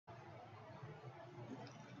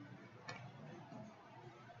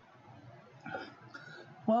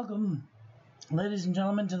Welcome, ladies and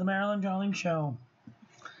gentlemen, to the Marilyn Darling Show.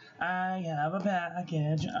 I have a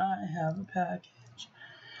package.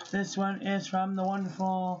 This one is from the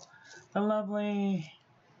wonderful, the lovely,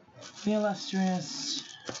 the illustrious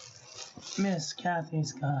Miss Cathie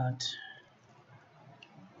Scott.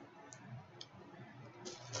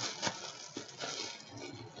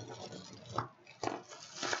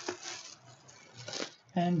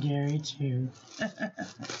 And Gary, too.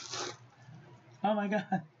 Oh my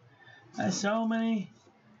god. So many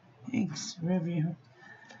inks review.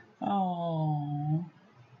 Oh.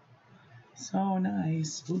 So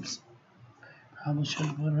nice. Oops. Probably should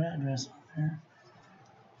have put her address on there.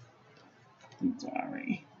 I'm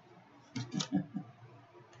sorry.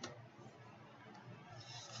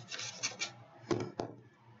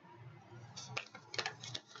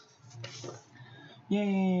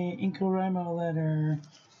 Yay, Inkorimo letter.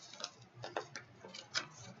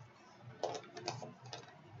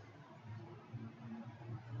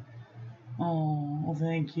 Oh,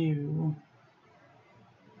 thank you.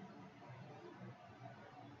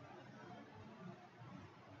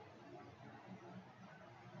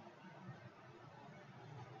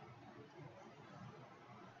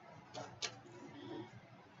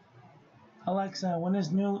 Alexa, when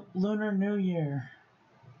is Lunar New Year?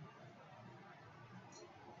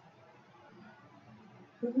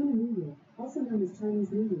 The Lunar New Year, also known as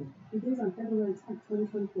Chinese New Year, begins on February 10th,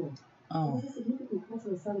 2024. Oh. It is a significant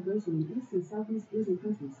cultural celebration in East and Southeast Asian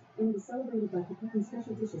countries, and it is celebrated by preparing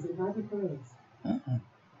special dishes and vibrant parades.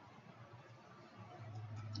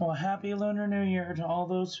 Well, happy Lunar New Year to all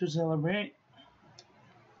those who celebrate.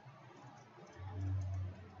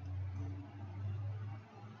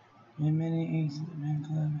 And many inks at the fan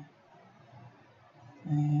club.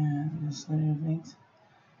 And this layer of inks.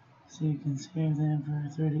 So you can save them for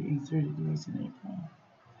 30 days in April.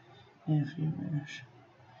 If you wish.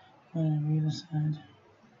 Whenever you decide.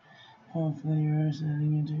 Hopefully you are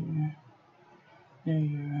setting into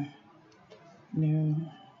your new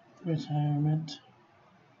retirement.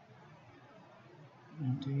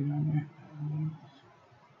 Update on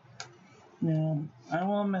your. Now, I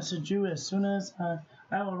will message you as soon as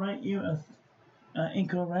I will write you a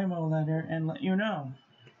Inkorimo letter and let you know.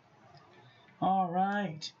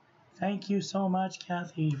 Alright. Thank you so much,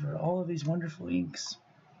 Cathie, for all of these wonderful inks.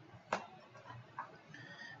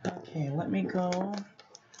 Okay, let me go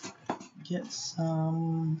get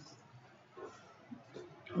some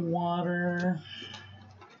water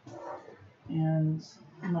and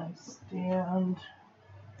my stand.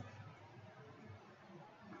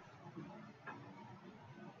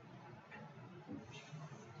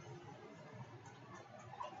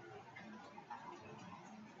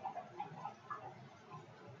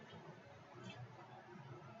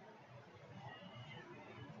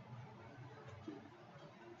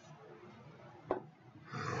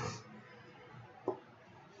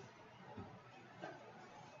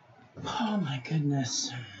 Oh my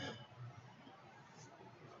goodness.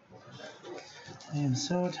 I am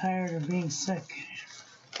so tired of being sick.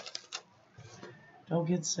 Don't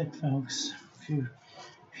get sick, folks. If you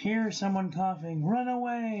hear someone coughing, run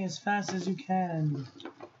away as fast as you can.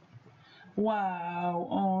 Wow.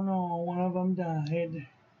 Oh no, one of them died.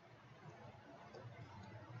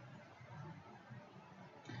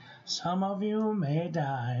 Some of you may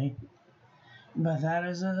die, but that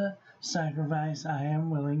is a sacrifice I am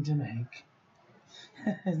willing to make.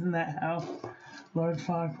 Isn't that how Lord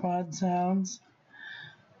Farquaad sounds?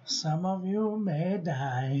 Some of you may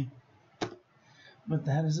die, but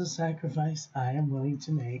that is a sacrifice I am willing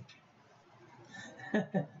to make.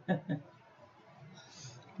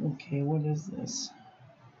 Okay, what is this?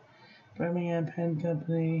 Birmingham Pen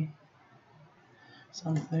Company.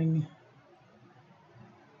 Something.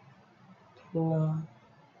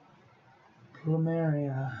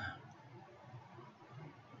 Plumeria.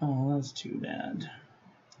 Oh, that's too bad.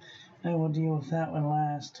 I will deal with that one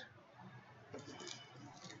last.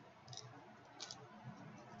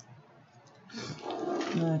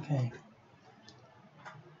 Okay.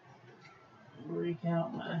 Break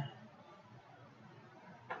out my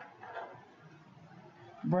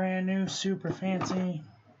brand new super fancy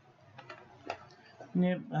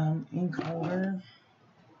nib ink holder.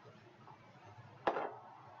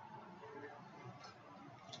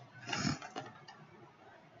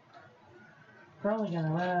 Probably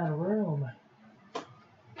gonna run out of room.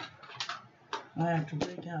 I have to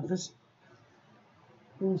break out this.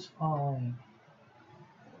 Who's falling?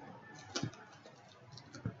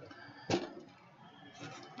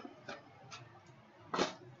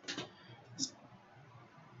 Let's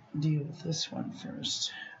deal with this one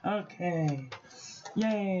first. Okay.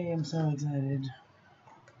 Yay, I'm so excited.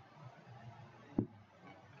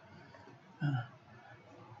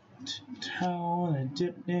 towel and a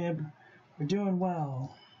dip nib. We're doing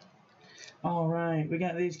well. Alright, we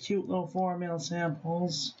got these cute little 4 ml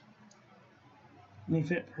samples. They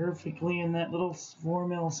fit perfectly in that little 4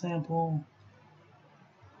 ml sample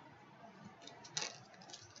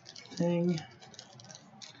thing.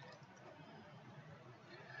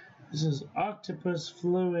 This is Octopus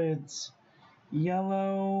Fluids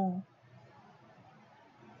Yellow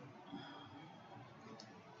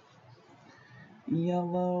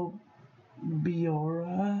Biora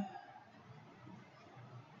Beora.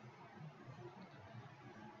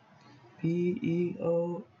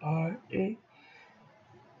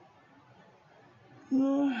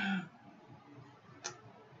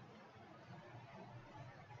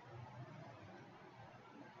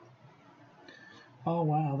 Oh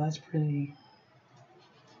wow, that's pretty.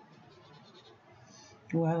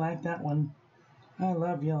 Oh, I like that one. I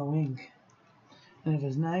love yellow ink. And if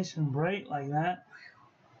it's nice and bright like that,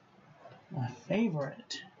 my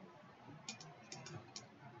favorite.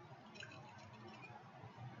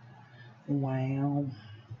 Wow.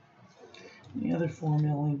 The other 4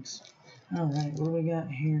 ml inks. Alright, what do we got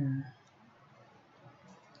here?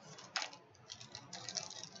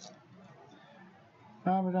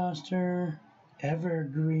 Robert Oster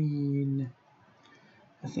Evergreen.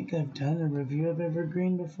 I think I've done a review of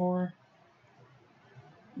Evergreen before.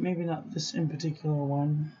 Maybe not this in particular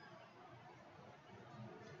one.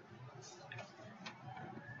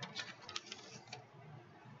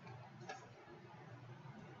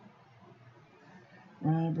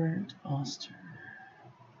 Robert Oster.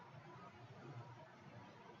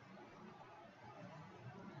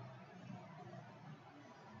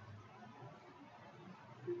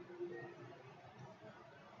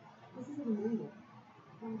 This is a reminder.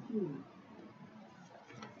 Thank you.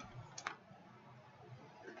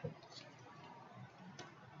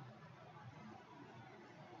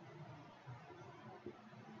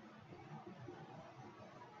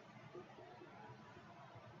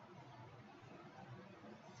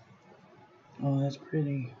 Oh, that's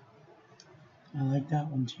pretty. I like that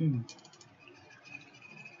one too.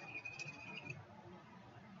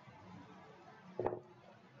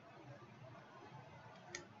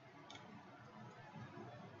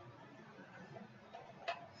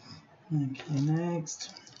 Okay,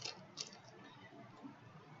 next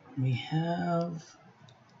we have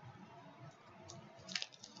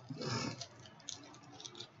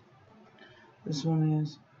this one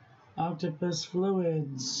is Octopus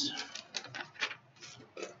Fluids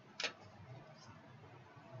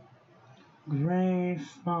Gray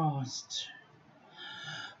Frost.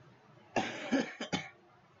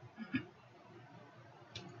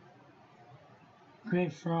 Gray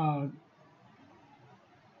Frog.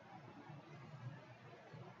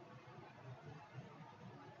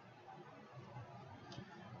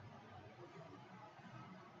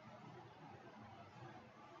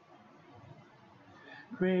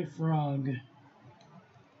 Gray Frog.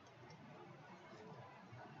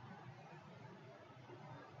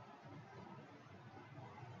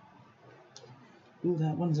 Ooh,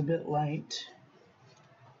 that one's a bit light.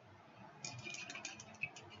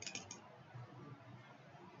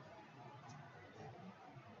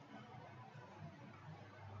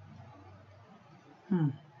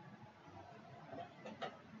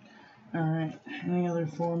 Alright, any other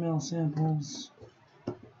 4ml samples?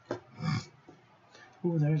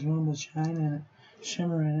 Ooh, there's one with shine in it,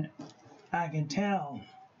 shimmer in it. I can tell.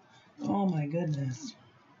 Oh my goodness.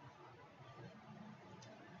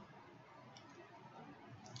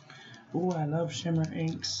 Ooh, I love shimmer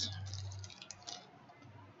inks.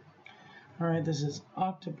 Alright, this is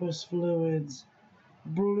Octopus Fluids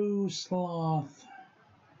Blue Sloth.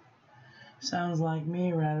 Sounds like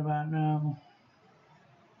me right about now.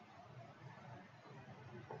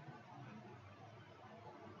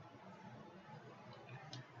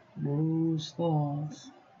 Blue Sloth.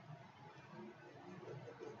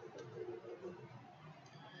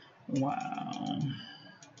 Wow.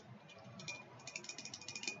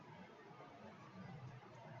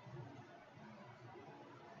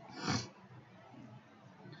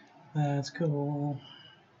 That's cool.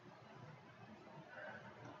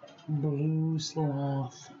 Blue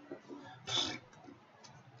Sloth.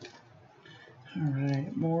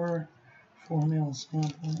 Alright, more 4ml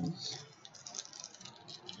samples.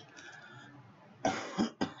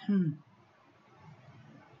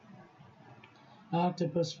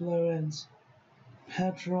 Octopus Fluids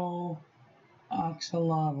Petrol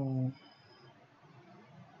Oxalotl.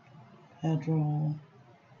 Petrol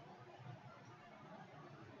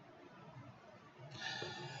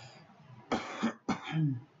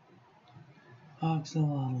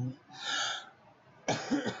Oxalotl.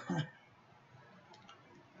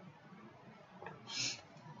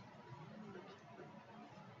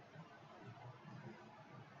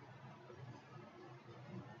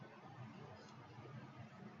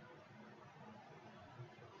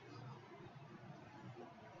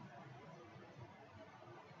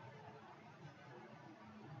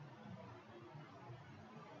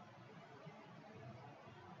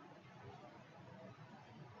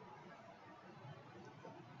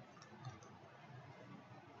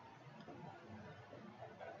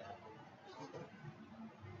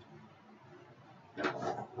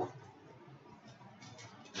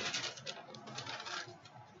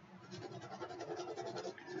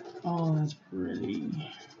 that's pretty.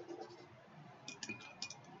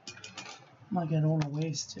 Like I don't want to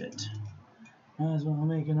waste it. Might as well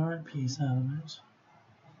make an art piece out of it.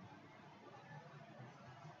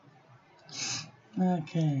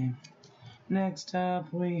 Okay. Next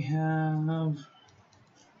up we have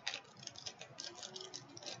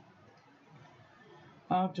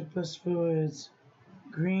Octopus Fluids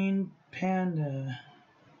Green Panda.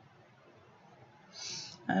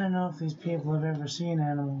 I don't know if these people have ever seen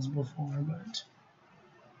animals before, but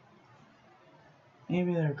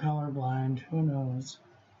maybe they're colorblind, who knows.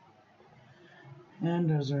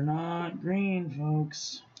 Pandas are not green,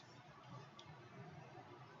 folks.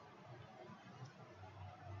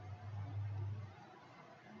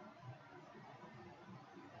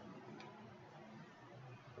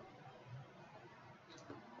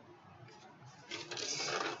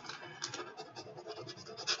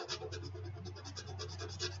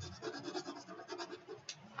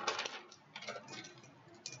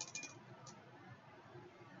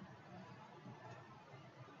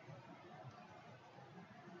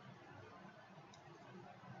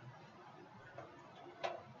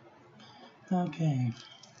 Okay.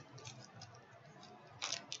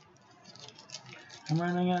 I'm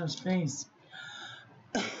running out of space.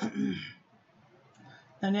 The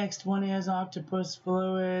next one is Octopus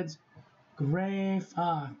Fluids Gray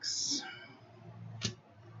Fox.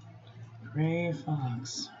 Gray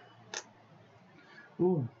Fox.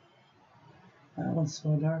 Ooh. That one's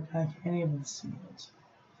so dark I can't even see it.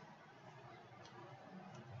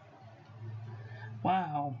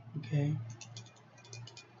 Wow. Okay.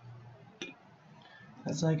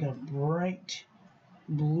 That's like a bright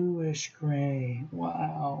bluish gray.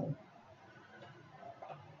 Wow.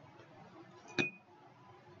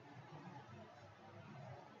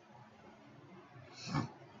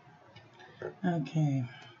 Okay.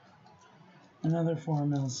 Another 4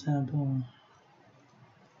 ml sample.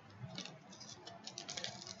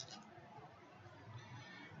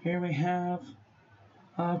 Here we have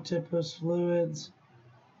Octopus Fluids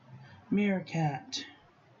Meerkat.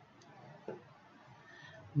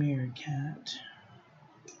 Meerkat.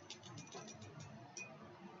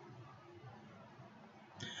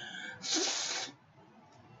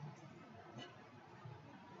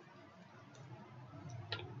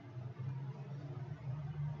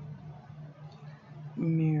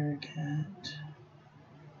 Meerkat.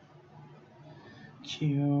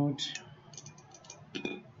 Cute.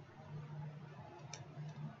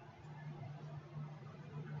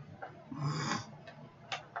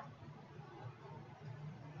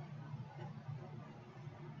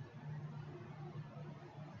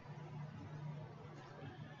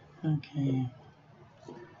 Okay.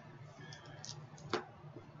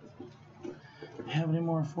 Have any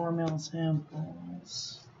more 4 ml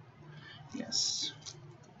samples? Yes.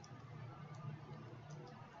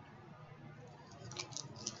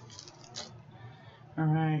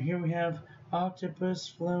 Alright, here we have Octopus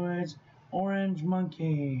Fluids Orange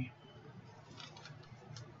Monkey.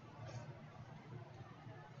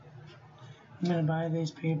 I'm gonna buy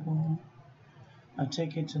these people a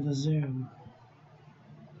ticket to the zoo.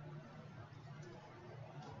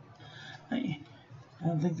 I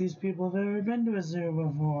don't think these people have ever been to a zoo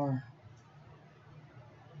before.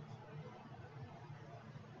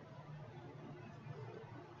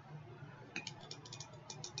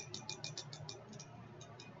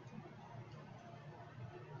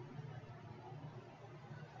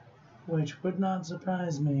 Which would not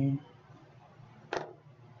surprise me.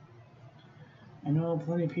 I know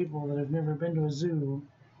plenty of people that have never been to a zoo.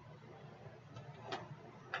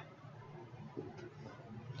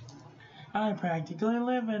 I practically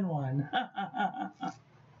live in one.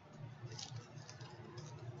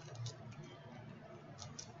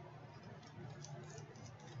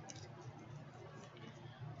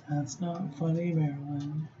 That's not funny,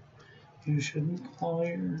 Marilyn. You shouldn't call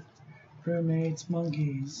your roommates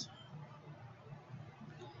monkeys.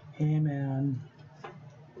 Hey, man.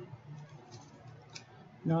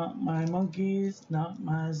 Not my monkeys, not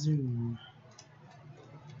my zoo.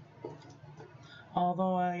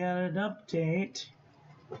 Although I got an update.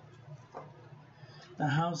 The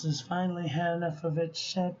house has finally had enough of its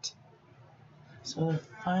shit. So they're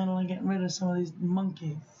finally getting rid of some of these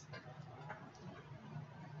monkeys.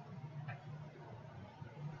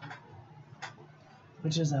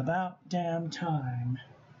 Which is about damn time.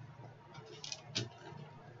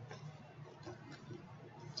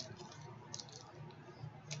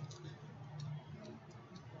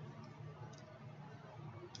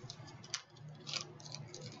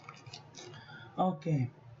 Okay.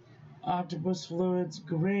 Octopus Fluids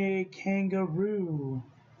Gray Kangaroo.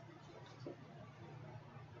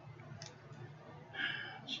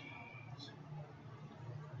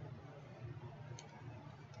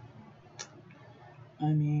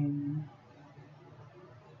 I mean,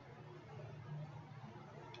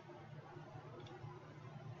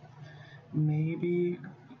 maybe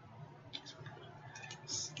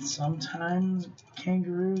sometimes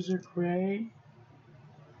kangaroos are gray,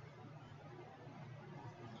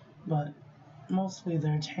 but mostly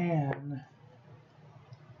they're tan.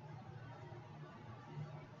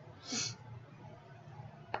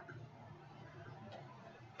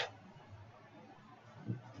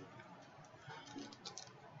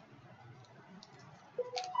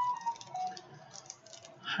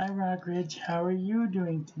 Hi Rockridge, how are you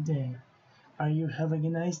doing today? Are you having a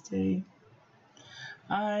nice day?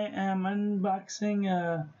 I am unboxing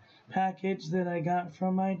a package that I got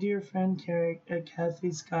from my dear friend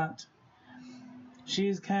Cathie Scott.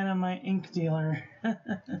 She's kind of my ink dealer.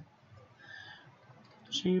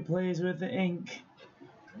 She plays with the ink,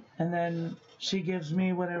 and then she gives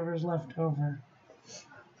me whatever's left over.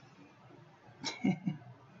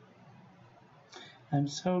 I'm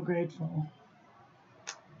so grateful.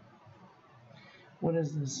 What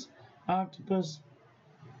is this? Octopus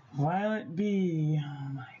Violet Bee.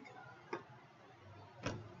 Oh my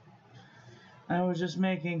god. I was just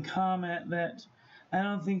making comment that I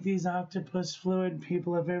don't think these octopus fluid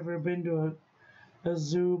people have ever been to a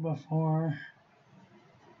zoo before.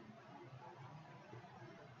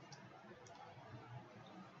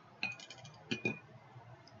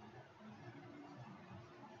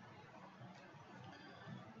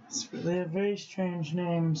 They have very strange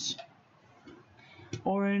names.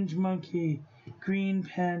 Orange monkey, green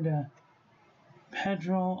panda,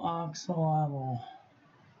 petrel oxalotl,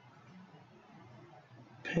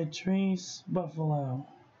 Patrice buffalo,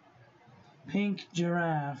 pink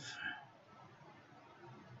giraffe,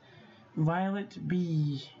 violet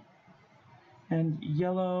bee, and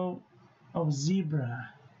yellow zebra.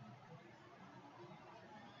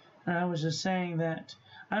 And I was just saying that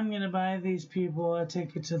I'm going to buy these people a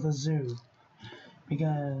ticket to the zoo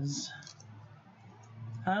because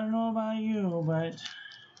I don't know about you, but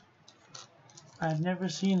I've never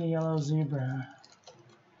seen a yellow zebra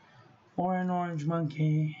or an orange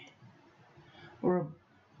monkey or a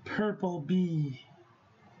purple bee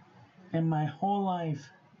in my whole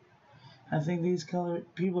life. I think these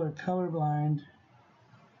people are colorblind.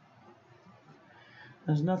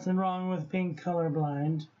 There's nothing wrong with being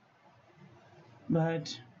colorblind,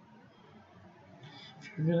 but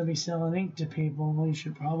if you're going to be selling ink to people, you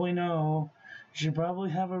should probably know. You should probably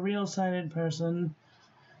have a real sighted person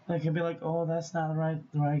that can be like, oh, that's not the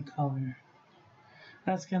right color.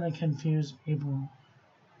 That's going to confuse people.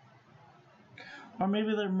 Or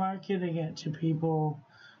maybe they're marketing it to people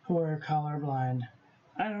who are colorblind.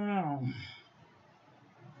 I don't know.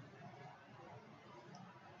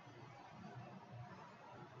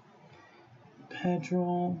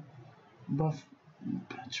 Petrel buffalo.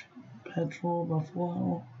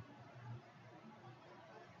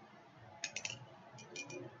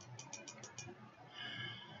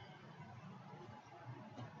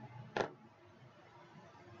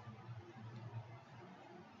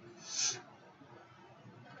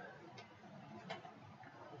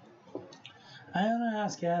 I want to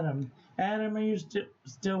ask Adam. Adam, are you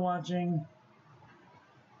still watching?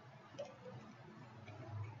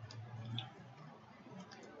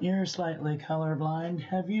 You're slightly colorblind.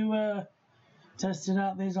 Have you tested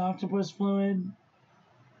out these octopus fluid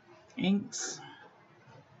inks?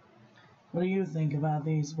 What do you think about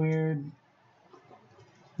these weird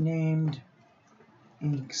named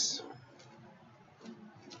inks?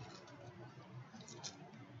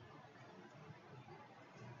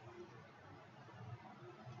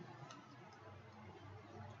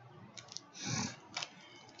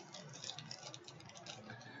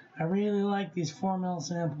 I really like these 4mm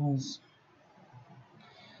samples.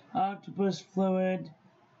 Octopus fluid,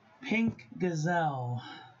 pink gazelle.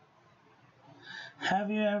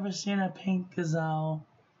 Have you ever seen a pink gazelle?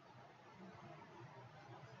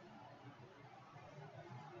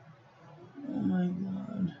 Oh my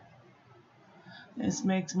god. This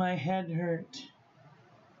makes my head hurt.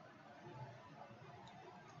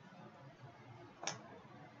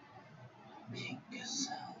 Pink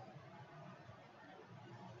gazelle.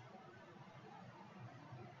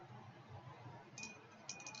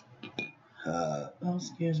 Oh,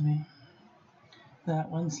 excuse me. That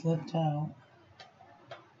one slipped out.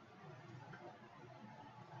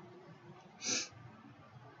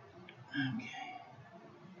 Okay.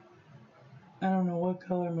 I don't know what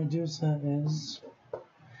color Medusa is.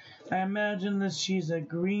 I imagine that she's a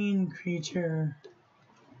green creature.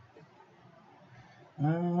 I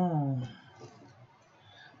don't know.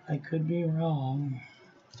 I could be wrong.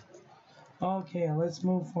 Okay, let's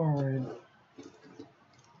move forward.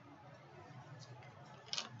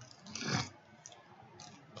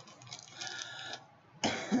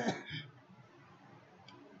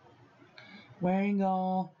 wearing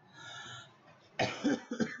all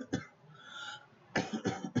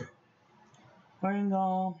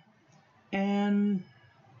and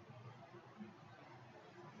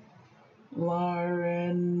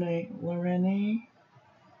Lorene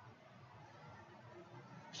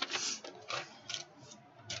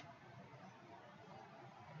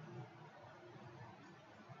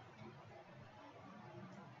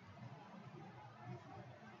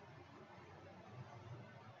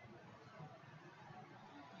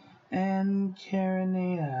and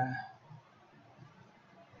Karenia.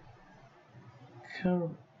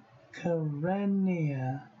 Karenia.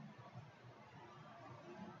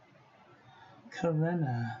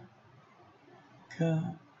 Karena.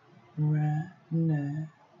 Karenina.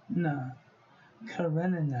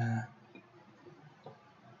 Karenina.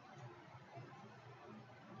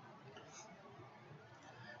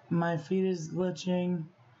 My feed is glitching.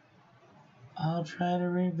 I'll try to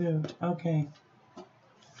reboot. Okay.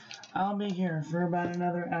 I'll be here for about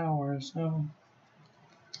another hour, so.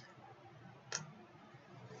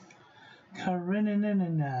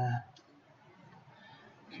 Karenina.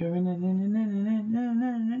 Karenina.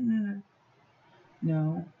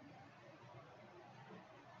 No.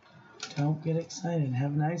 Don't get excited.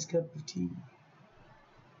 Have a nice cup of tea.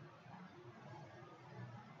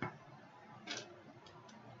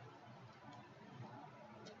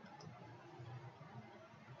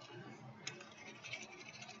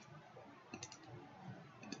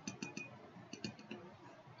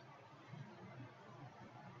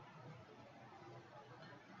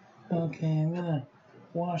 Okay, I'm gonna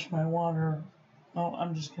wash my water. Oh,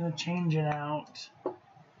 I'm just gonna change it out.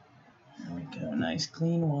 There we go, nice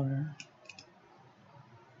clean water.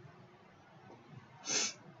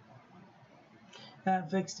 That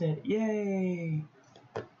fixed it, yay!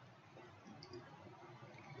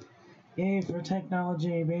 Yay for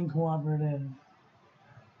technology being cooperative.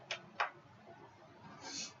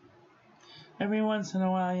 Every once in a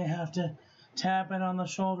while you have to tap it on the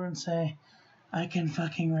shoulder and say, I can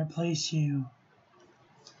fucking replace you.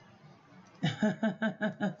 And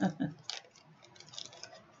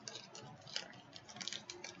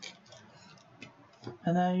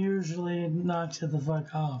that usually knocks it the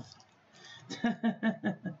fuck off.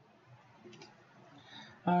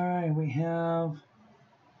 Alright, we have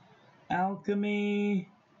Alchemy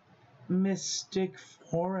Mystic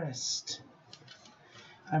Forest.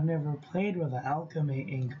 I've never played with an alchemy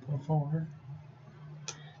ink before.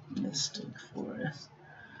 Mystic Forest.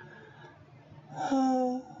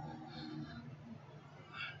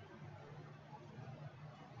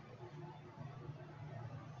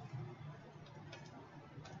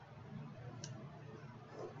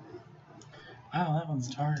 Wow, that one's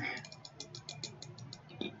dark.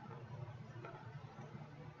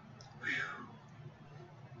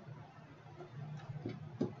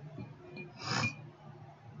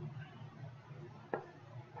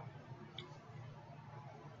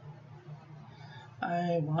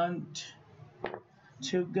 I want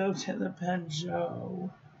to go to the pet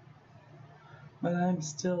show, but I'm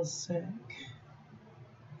still sick.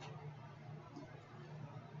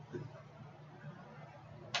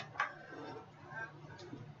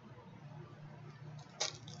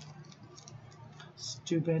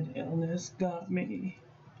 Stupid illness got me.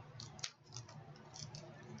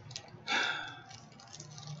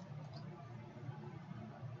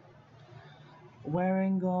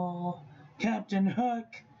 Wearing all Captain Hook.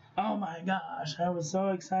 Oh my gosh, I was so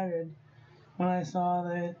excited when I saw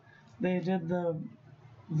that they did the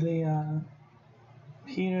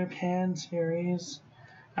Peter Pan series.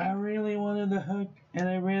 I really wanted the Hook and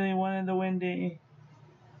I really wanted the Wendy.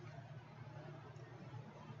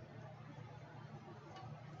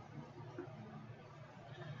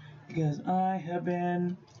 Because I have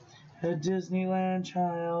been a Disneyland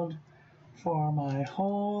child for my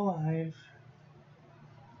whole life.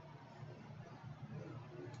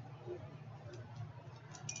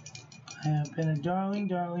 I have been a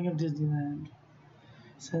darling of Disneyland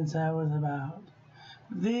since I was about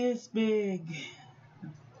this big.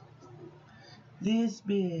 This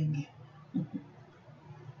big.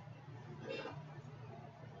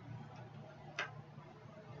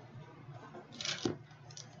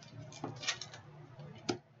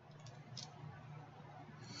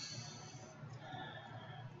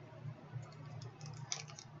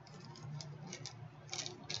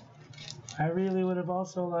 I really would have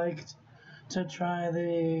also liked to try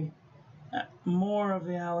the more of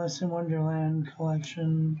the Alice in Wonderland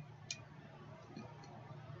collection.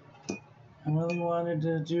 I really wanted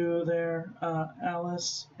to do their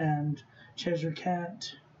Alice and Cheshire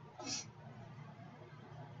Cat.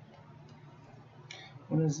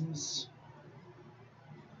 What is this?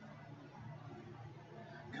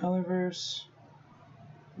 Colorverse.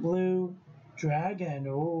 Blue Dragon.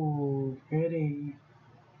 Oh, pretty.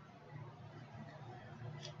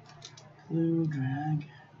 Blue Dragon.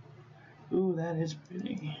 Ooh, that is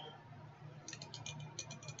pretty.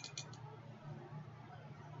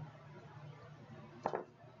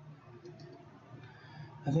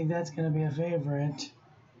 I think that's going to be a favorite.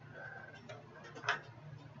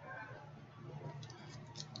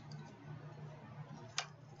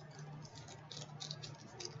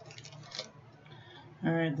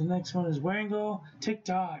 Alright, the next one is Wangle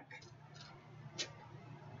TikTok.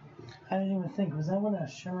 I didn't even think, was that one a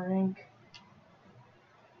shimmer ink?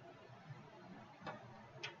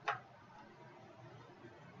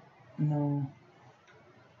 No.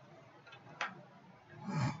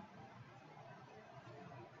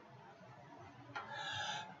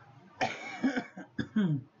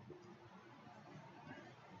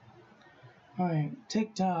 Alright,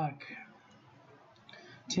 TikTok.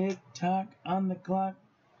 Tick-tock on the clock,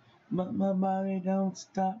 but my body don't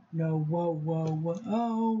stop. No, whoa, whoa,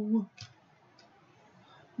 whoa.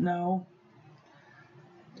 No.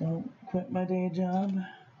 Don't quit my day job.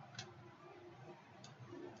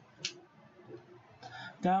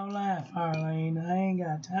 Don't laugh, Harlene. I ain't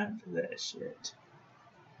got time for that shit.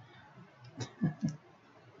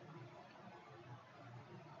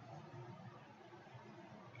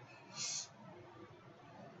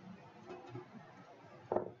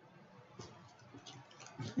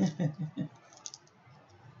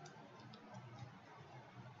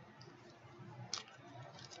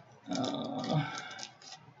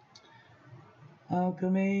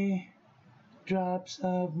 Alchemy, Drops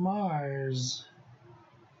of Mars.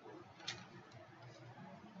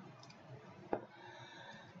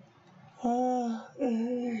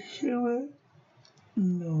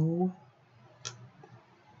 No.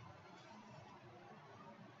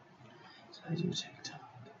 So I do TikTok.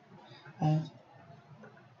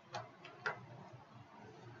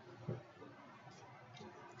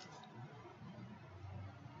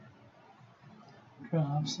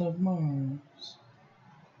 Drops of Mars.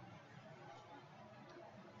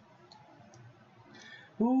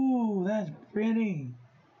 Ooh, that's pretty.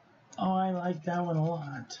 Oh, I like that one a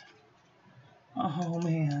lot. Oh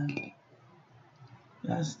man.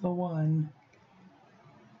 That's the one.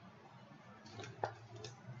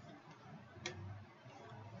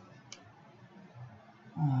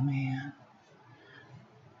 Oh man.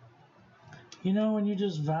 You know when you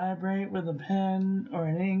just vibrate with a pen or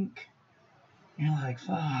an ink, you're like,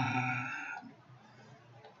 fuck, I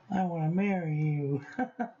want to marry you.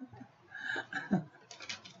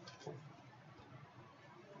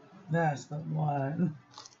 That's the one.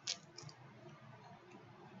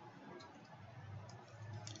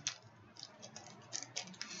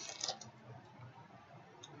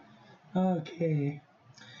 Okay.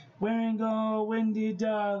 Wangle, Windy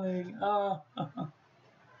Darling. Oh.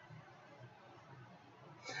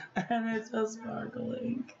 And it's a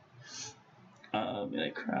sparkling. Oh, I'm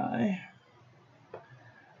gonna cry.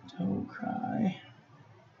 Don't cry.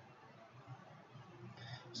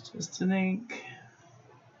 It's just an ink.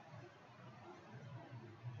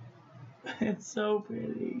 It's so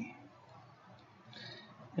pretty.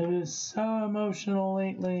 It is so emotional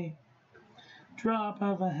lately. Drop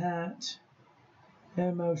of a hat.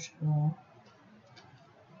 Emotional.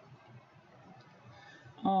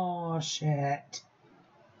 Oh shit.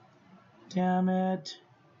 Damn it.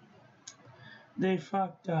 They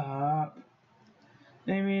fucked up.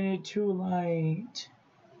 They made it too light.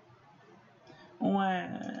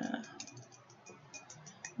 Wow.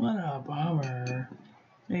 What a bummer.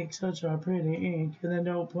 Make such a pretty ink and then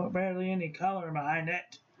don't put barely any color behind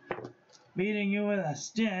it. Beating you with a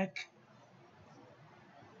stick.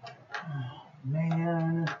 Oh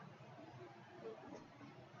man.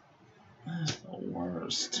 That's the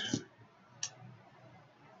worst.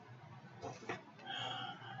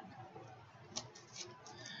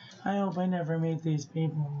 I hope I never meet these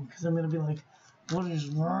people because I'm going to be like, what is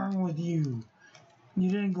wrong with you? You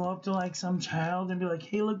didn't go up to like some child and be like,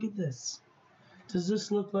 hey, look at this. Does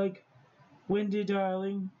this look like Windy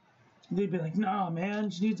Darling? They'd be like, nah,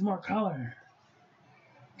 man, she needs more color.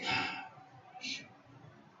 Gosh.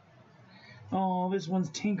 Oh, this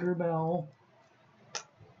one's Tinkerbell.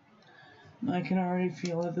 I can already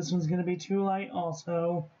feel it. This one's going to be too light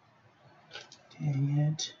also. Dang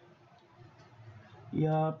it.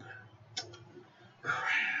 Yup.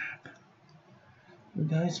 Crap. You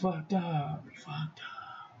guys fucked up. You fucked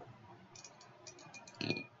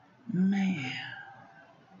up. Man.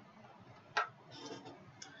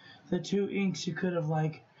 The two inks you could have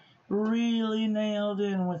like really nailed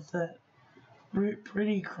in with that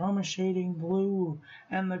pretty chroma shading blue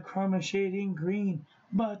and the chroma shading green.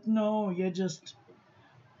 But no, you just,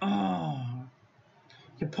 oh,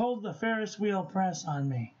 you pulled the Ferris wheel press on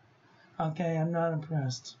me. Okay, I'm not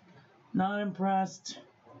impressed. Not impressed.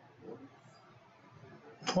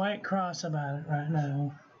 Quite cross about it right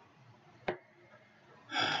now.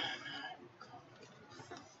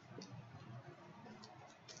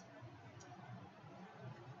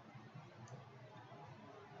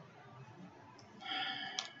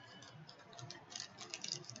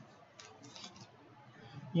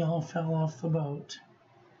 Y'all fell off the boat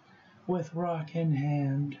with rock in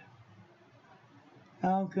hand.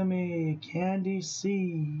 Alchemy, Candy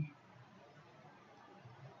C.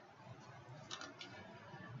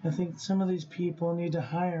 I think some of these people need to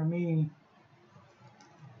hire me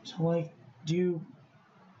to like do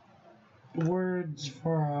words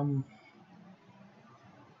for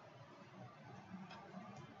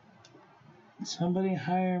somebody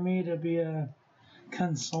hire me to be a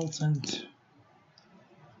consultant.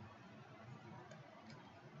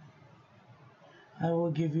 I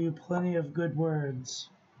will give you plenty of good words.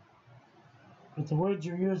 But the words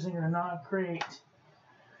you're using are not great.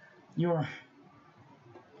 Your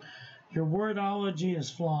wordology is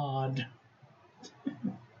flawed.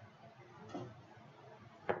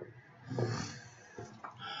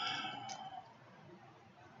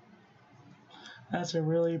 That's a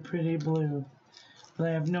really pretty blue, but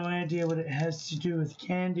I have no idea what it has to do with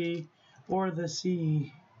candy or the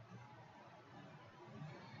sea.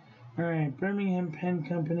 Alright, Birmingham Pen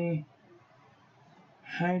Company,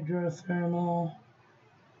 hydrothermal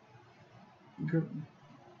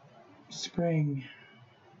spring.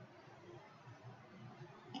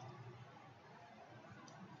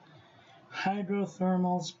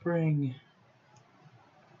 Hydrothermal spring.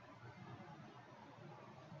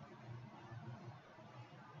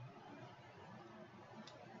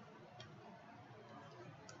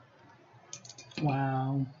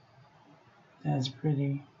 Wow, that's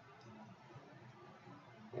pretty.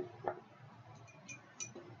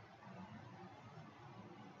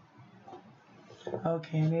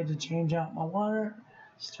 Okay, I need to change out my water.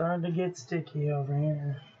 It's starting to get sticky over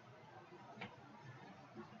here.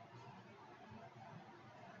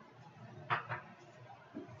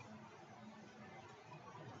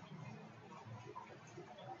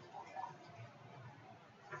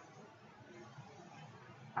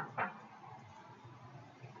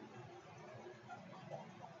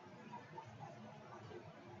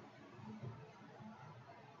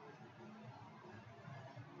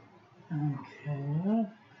 Okay.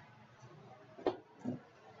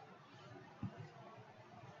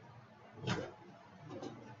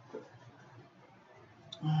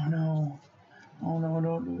 Oh no. Oh no,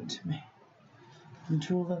 don't do it to me. I'm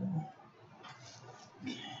too little.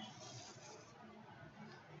 Okay.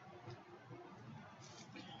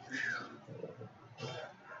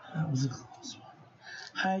 That was a close one.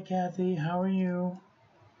 Hi, Cathie. How are you?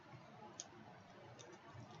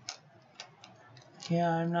 Yeah,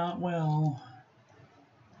 I'm not well.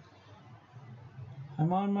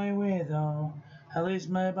 I'm on my way, though. At least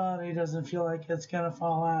my body doesn't feel like it's gonna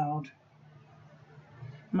fall out.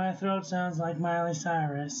 My throat sounds like Miley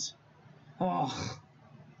Cyrus. Oh.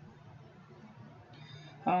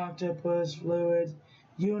 Octopus fluid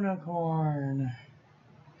unicorn.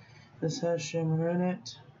 This has shimmer in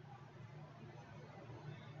it.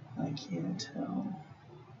 I can't tell.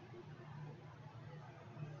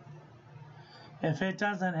 If it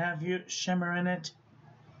doesn't have shimmer in it,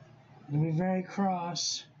 it'll be very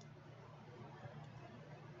cross.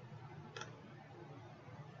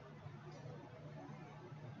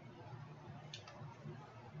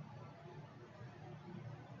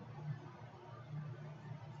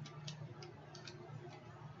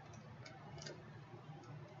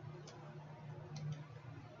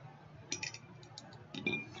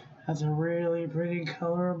 That's a really pretty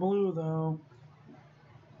color of blue, though.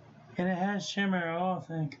 And it has shimmer. Oh,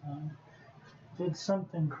 thank God. Did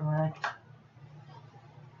something correct.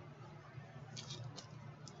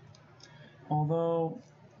 Although,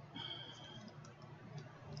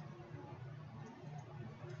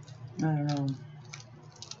 I don't know.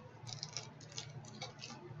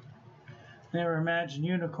 Never imagined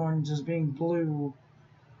unicorns as being blue.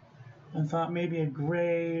 I thought maybe a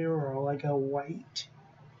gray or like a white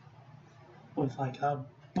with like a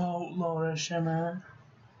boatload of shimmer.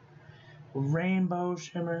 Rainbow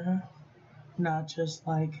shimmer. Not just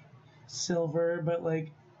like silver, but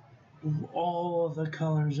like all of the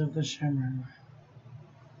colors of the shimmer.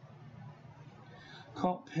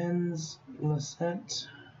 Cult pens, Lisette.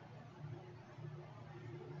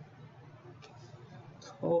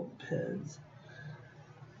 Cult pens.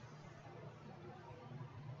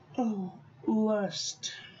 Oh,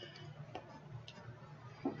 lust.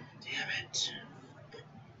 Damn it.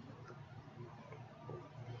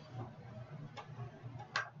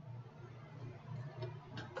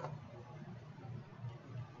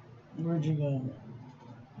 Where'd you go?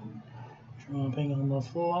 Dropping on the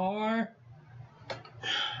floor.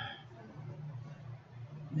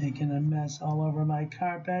 Making a mess all over my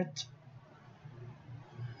carpet.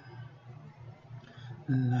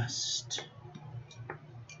 Lust.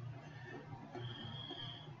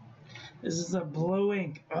 This is a blue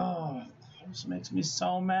ink. Oh, this makes me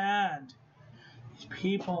so mad. These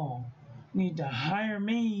people need to hire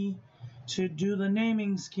me to do the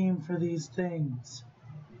naming scheme for these things.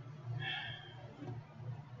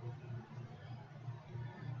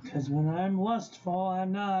 Because when I'm lustful,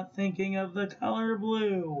 I'm not thinking of the color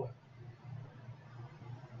blue.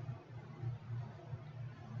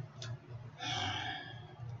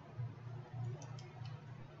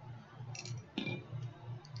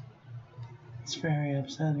 It's very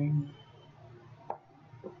upsetting.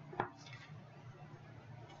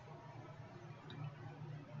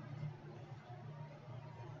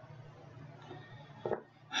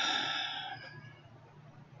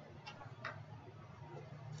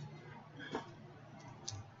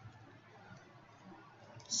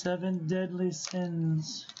 Seven deadly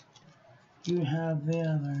sins. You have the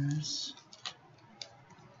others.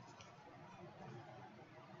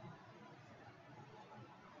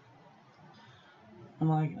 I'm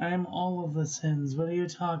like, I'm all of the sins. What are you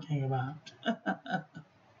talking about?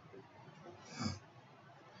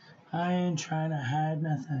 I ain't trying to hide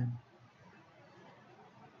nothing.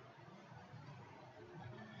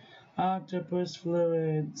 Octopus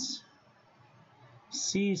fluids.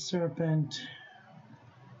 Sea serpent.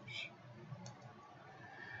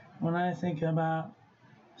 When I think about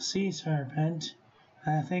sea serpent,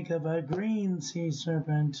 I think of a green sea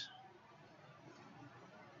serpent.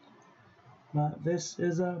 But this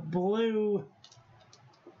is a blue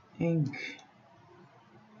ink.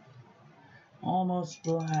 Almost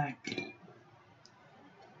black.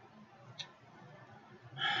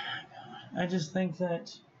 I just think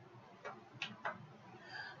that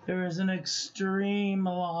there is an extreme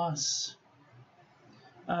loss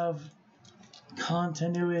of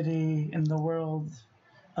continuity in the world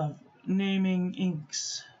of naming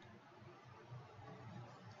inks.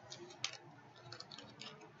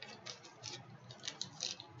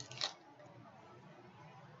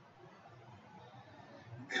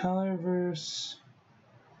 Colorverse,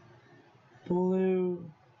 blue,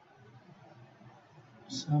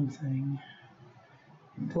 something,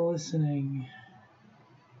 glistening.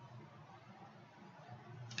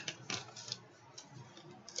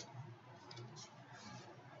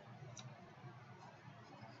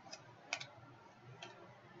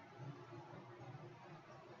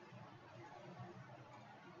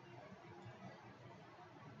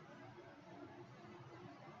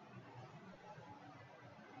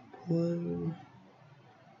 Blue.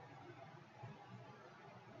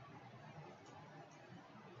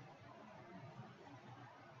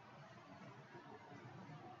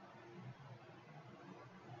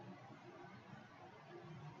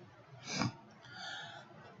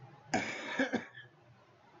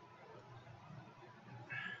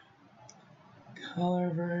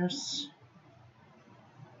 Colorverse,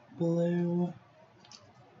 blue,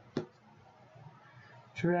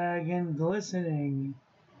 dragon glistening.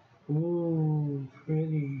 Ooh,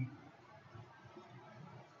 pretty.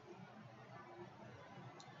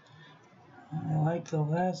 I like the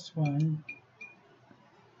last one.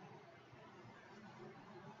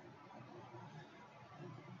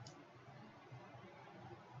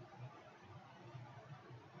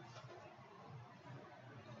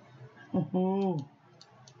 Oh,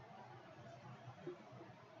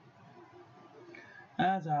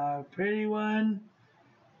 that's a pretty one.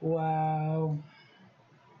 Wow.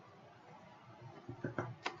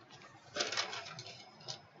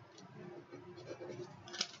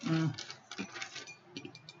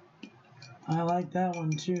 I like that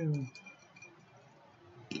one too.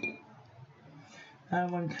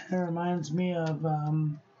 That one kind of reminds me of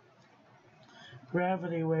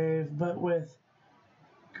Gravity Wave, but with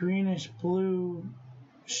greenish blue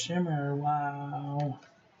shimmer. Wow.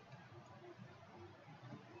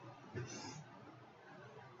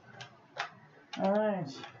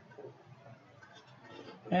 Alright.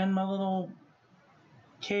 And my little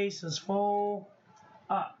case is full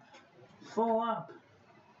up. Full up.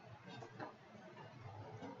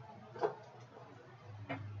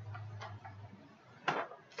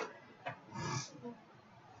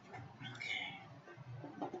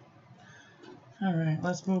 Alright,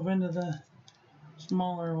 let's move into the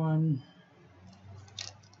smaller one.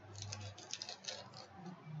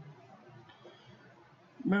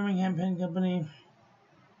 Birmingham Pen Company.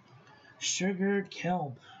 Sugar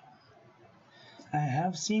kelp. I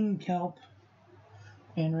have seen kelp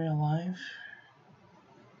in real life.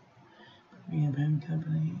 Birmingham Pen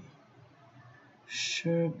Company.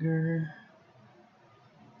 Sugar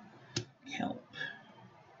kelp.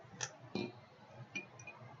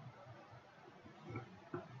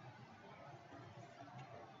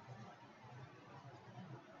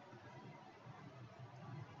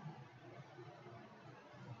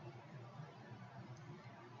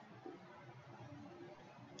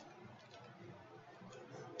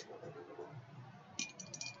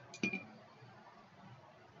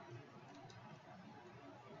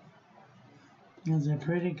 It's a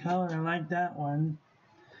pretty color. I like that one.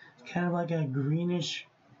 It's kind of like a greenish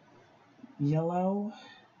yellow.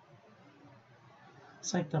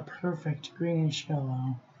 It's like the perfect greenish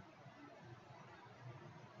yellow.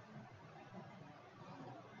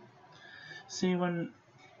 See, when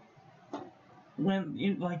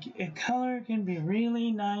like a color can be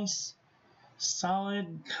really nice,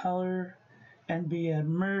 solid color, and be a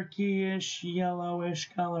murky-ish,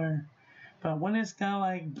 yellowish color. But when it's got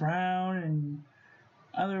like brown and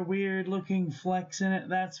other weird looking flecks in it,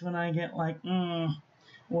 that's when I get like,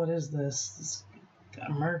 what is this? This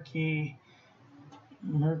murky,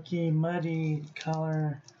 muddy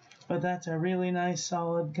color. But that's a really nice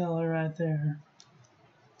solid color right there.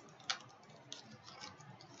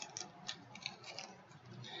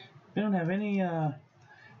 We don't have any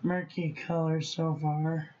murky colors so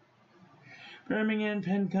far. Birmingham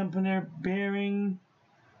Pen Company bearing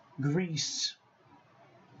grease.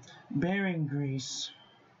 Bearing grease.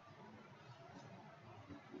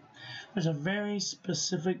 There's a very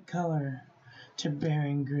specific color to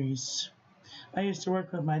bearing grease. I used to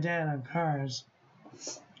work with my dad on cars.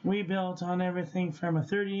 We built on everything from a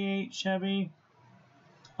 38 Chevy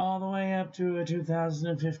all the way up to a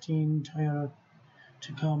 2015 Toyota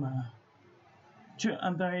Tacoma.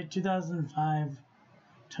 2005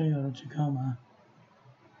 Toyota Tacoma.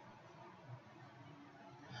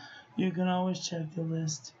 You can always check the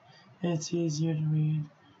list. It's easier to read.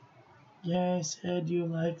 Gary said you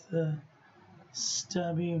like the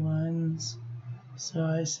stubby ones, so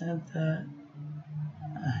I sent that.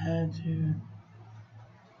 I had to.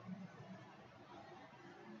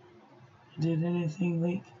 Did anything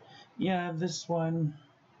leak? Yeah, this one.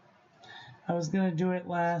 I was gonna do it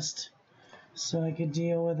last so I could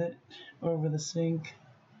deal with it over the sink.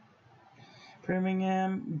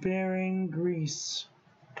 Birmingham bearing grease.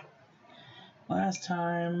 Last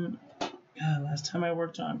time I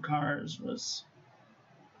worked on cars was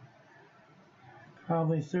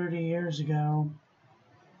probably 30 years ago.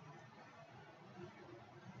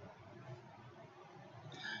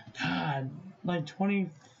 God, like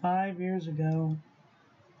 25 years ago.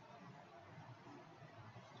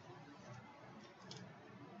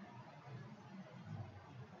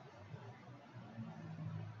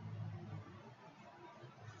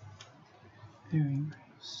 Bearing grease.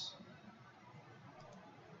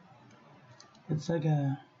 It's like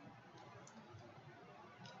a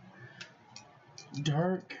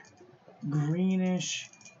dark greenish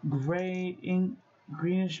gray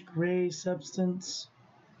substance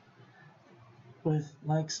with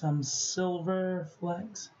like some silver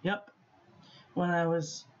flecks. Yep. When I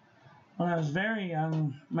was very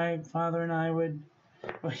young, my father and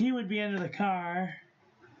I he would be under the car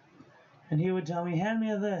and he would tell me, hand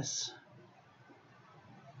me this.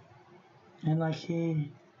 And like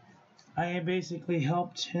I basically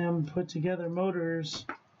helped him put together motors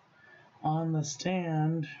on the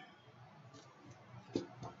stand.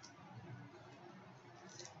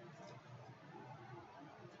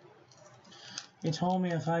 He told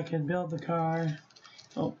me if I could build the car.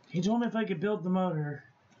 Oh, he told me if I could build the motor,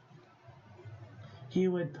 he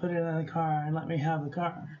would put it in the car and let me have the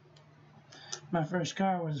car. My first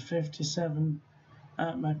car was a 57.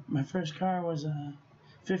 My first car was a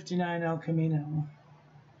 59 El Camino.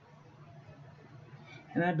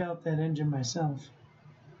 And I built that engine myself.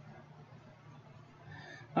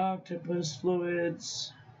 Octopus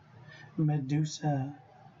fluids, Medusa.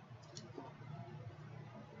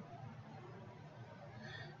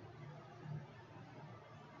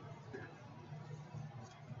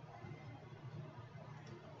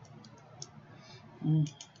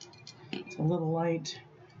 It's a little light,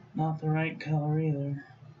 not the right color either.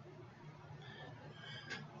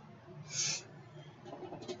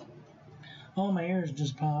 Oh, my ears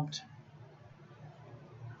just popped.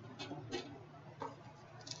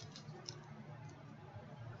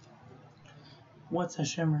 What's a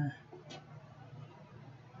shimmer?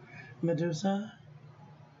 Medusa.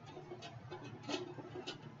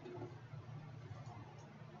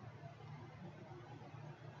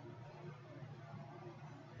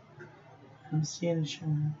 I don't see any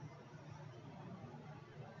shimmer.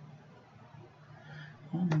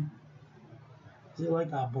 Is it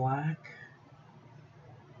like a black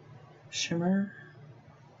shimmer?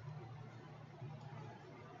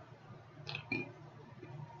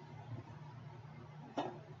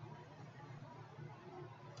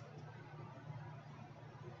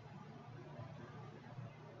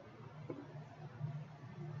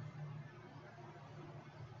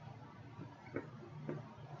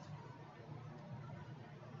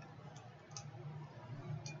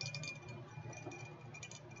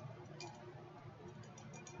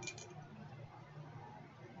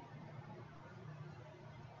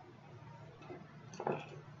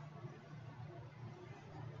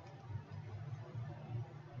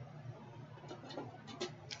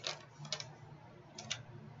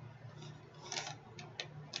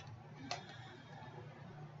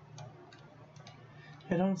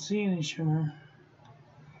 I don't see any shimmer.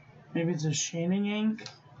 Maybe it's a shading ink?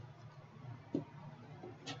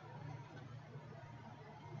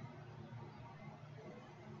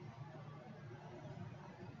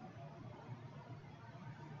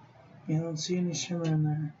 Yeah, I don't see any shimmer in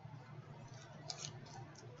there.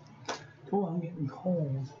 Oh, I'm getting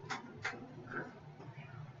cold.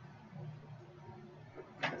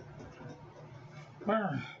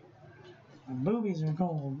 Burn. My boobies are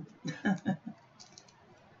cold.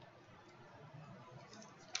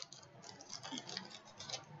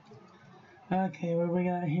 Okay, what do we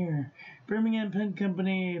got here? Birmingham Pen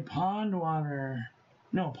Company pond water.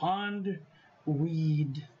 No, pond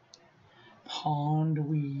weed. Pond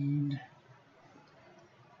weed.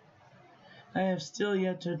 I have still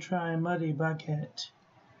yet to try Muddy Bucket,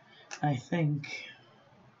 I think.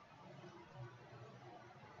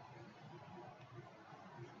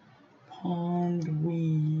 Pond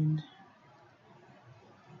weed.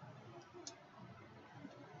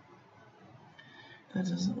 That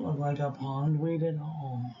doesn't look like a pond weed at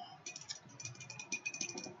all.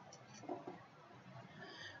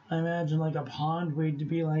 I imagine like a pond weed to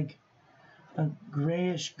be like a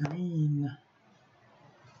grayish green.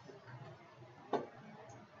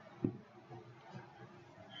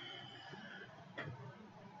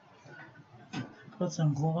 Put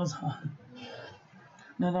some clothes on.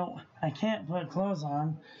 No, I can't put clothes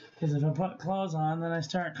on because if I put clothes on, then I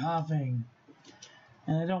start coughing.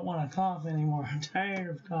 And I don't want to cough anymore. I'm tired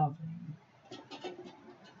of coughing.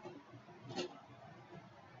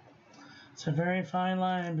 It's a very fine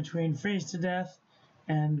line between freeze to death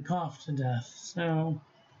and cough to death. So,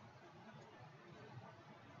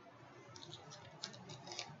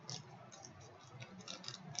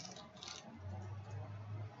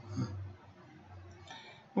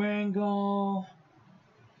 Wrangle.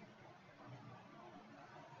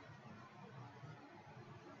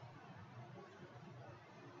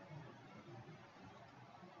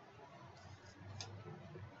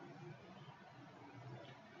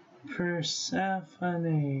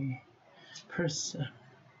 Persephone.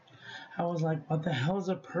 I was like, what the hell is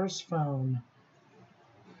a purse phone?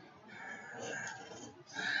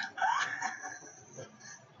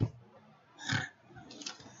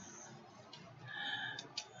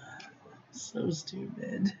 So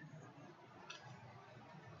stupid.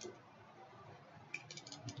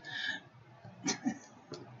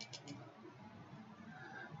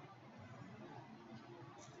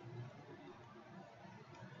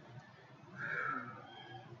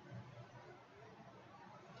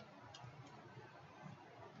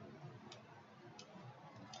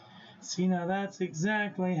 See, now that's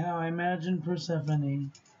exactly how I imagine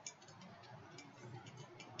Persephone.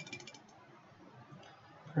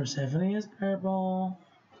 Persephone is purple.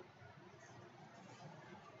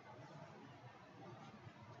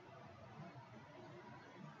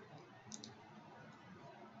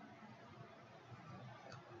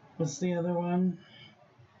 What's the other one?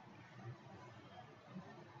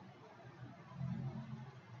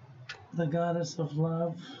 The goddess of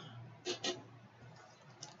love.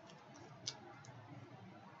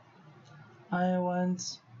 I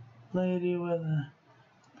once lady with a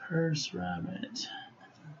purse rabbit.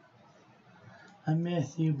 A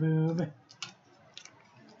myth, you boob.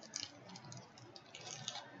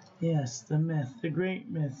 Yes, the myth, the great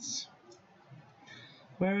myths.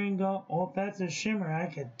 Wearing gold. Oh, that's a shimmer, I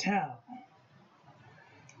could tell.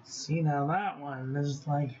 See, now that one is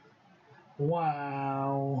like,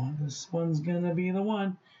 wow, this one's gonna be the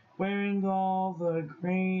one. Wearing all the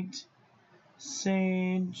great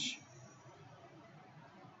sage.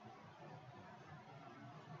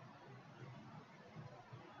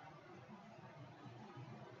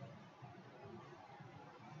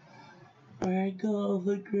 where I call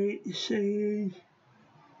the great sage,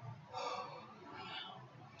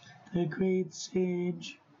 the great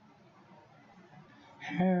sage,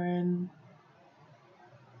 Heron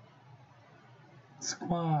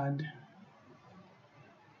Squad.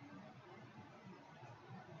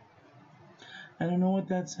 I don't know what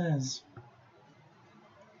that says.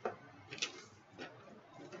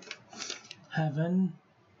 Heaven.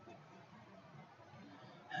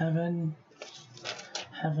 Heaven.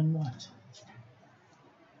 Heaven what?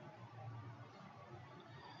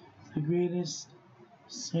 The greatest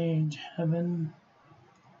sage, heaven.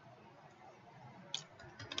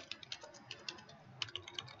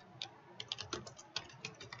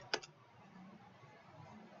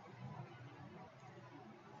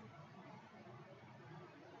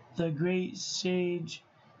 The great sage,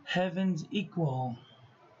 heaven's equal.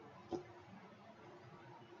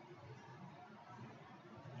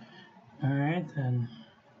 Alright then.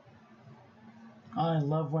 Oh, I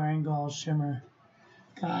love wearing gold shimmer.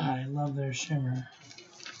 God, I love their shimmer.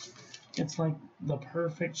 It's like the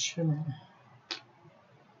perfect shimmer.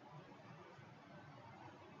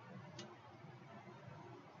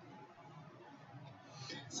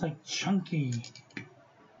 It's like chunky.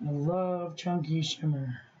 I love chunky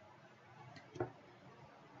shimmer.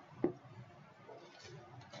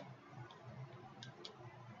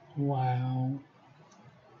 Wow.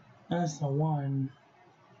 That's the one.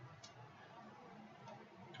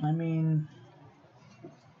 I mean,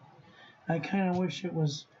 I kind of wish it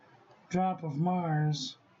was Drop of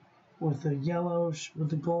Mars with the yellow, with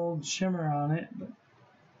the gold shimmer on it, but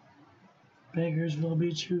beggars will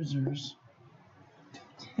be choosers.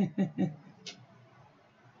 It's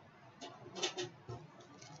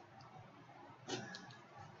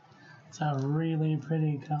a really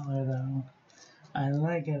pretty color though. I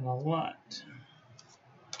like it a lot.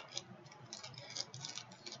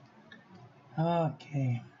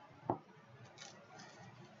 Okay.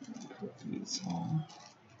 Put these all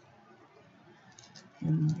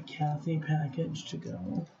in the Cathie package to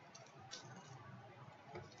go.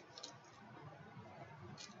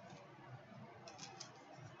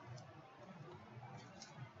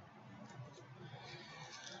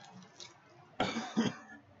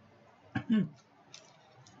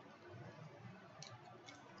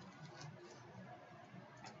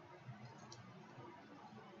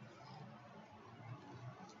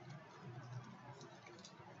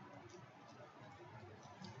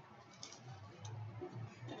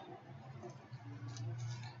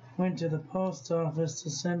 Went to the post office to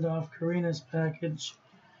send off Karina's package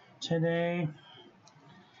today,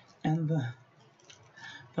 and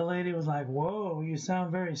the lady was like, "Whoa, you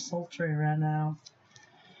sound very sultry right now."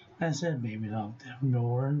 I said, "Baby, lock that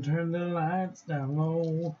door and turn the lights down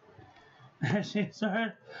low." And she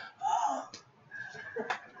started, "Oh."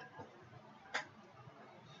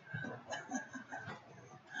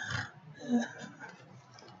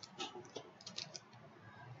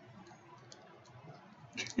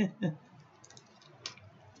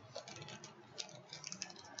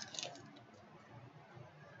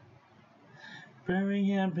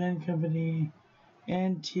 Birmingham Pen Company,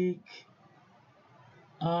 Antique,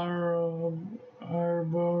 Aubergine.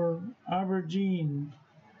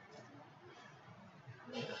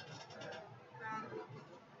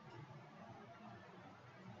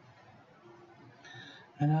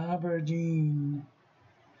 An aubergine.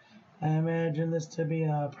 I imagine this to be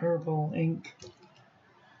a purple ink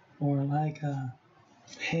or like a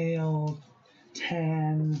pale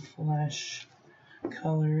tan flesh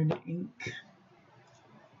colored ink.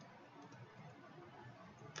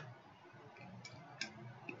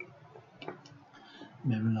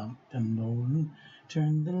 Maybe lock them doors,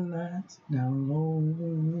 turn the lights down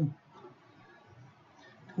low.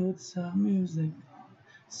 Put some music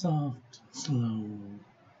soft, slow.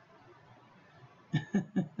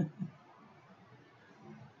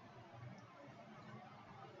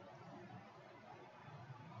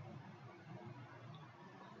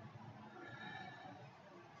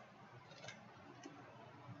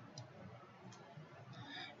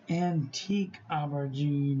 Antique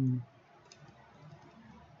aubergine.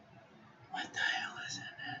 What the hell is an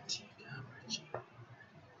antique aubergine?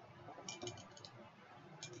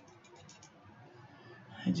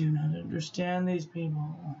 I do not understand these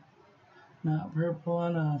people. Not purple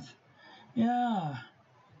enough. Yeah.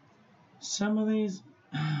 Some of these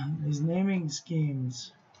naming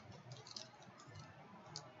schemes.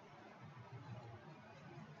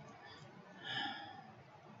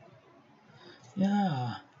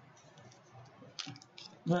 Yeah.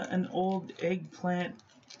 But an old eggplant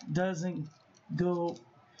doesn't go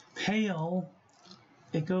pale.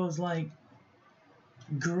 It goes like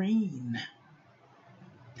green.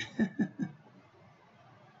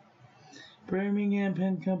 Birmingham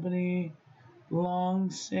Pen Company,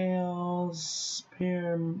 long sail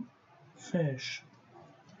spearfish.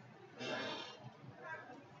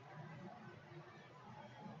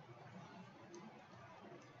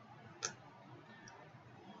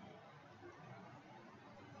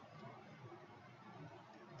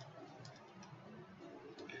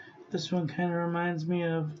 This one kind of reminds me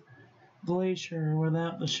of Glacier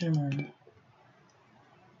without the shimmer.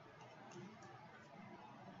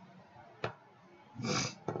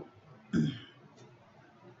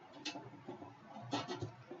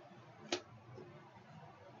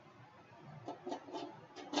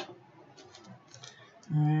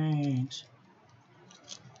 Alright.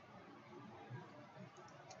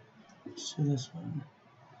 Let's do this one.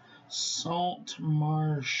 Salt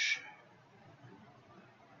Marsh.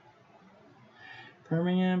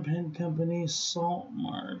 Birmingham Pen Company, Salt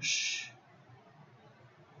Marsh.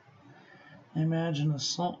 I imagine a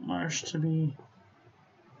salt marsh to be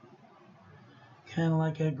kind of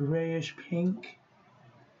like a grayish pink.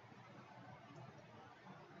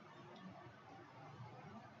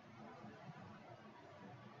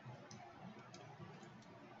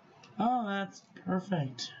 Oh, that's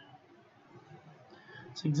perfect.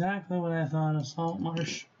 It's exactly what I thought a salt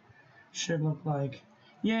marsh should look like.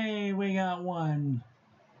 Yay, we got one.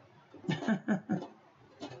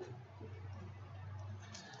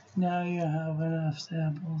 Now you have enough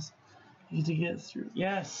samples to get through.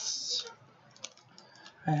 Yes,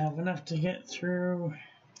 I have enough to get through.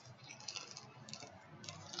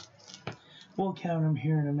 We'll count them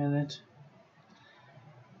here in a minute.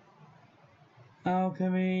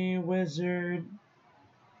 Alchemy, Wizard,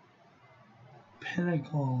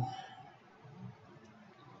 Pinnacle.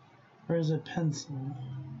 Where's a pencil?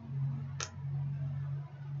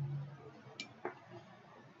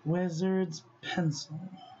 Wizard's pencil.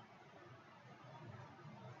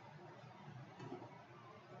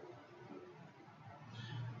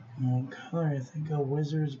 What color I think a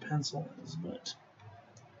wizard's pencil is, but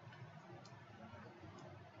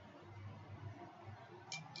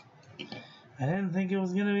I didn't think it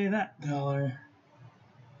was going to be that color.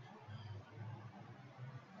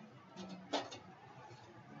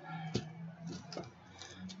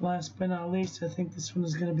 Last but not least, I think this one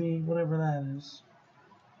is going to be whatever that is.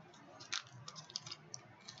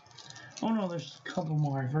 Oh no, there's a couple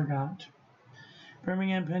more, I forgot.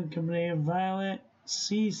 Birmingham Pen Company, Violet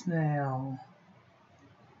Sea Snail.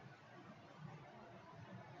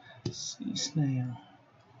 Sea Snail.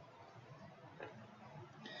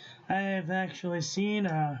 I have actually seen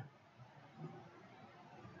a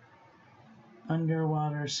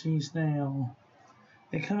underwater sea snail.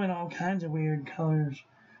 They come in all kinds of weird colors.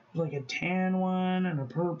 There's like a tan one and a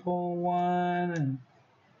purple one and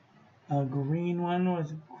a green one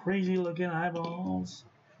with crazy looking eyeballs.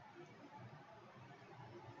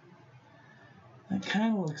 That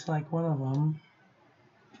kind of looks like one of them.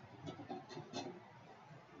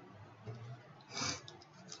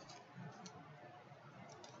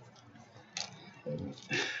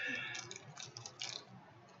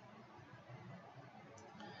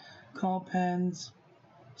 Call pens,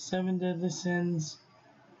 7 Deadly Sins,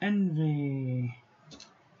 Envy.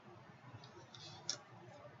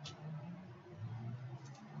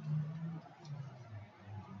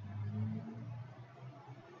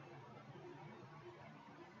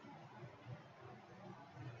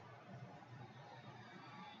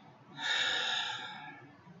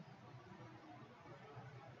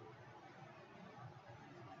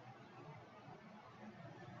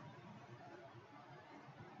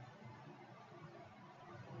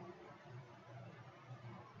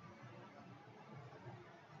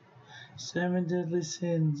 Seven Deadly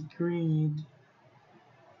Sins, Greed.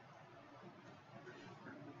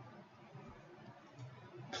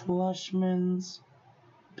 Plushman's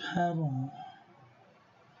Pedal.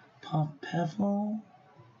 Pebble?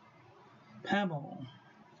 Pebble.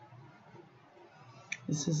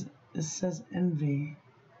 This says Envy.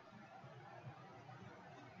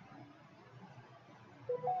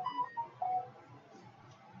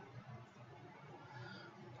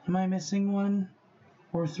 Am I missing one?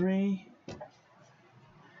 Or 3?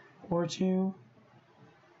 Or 2?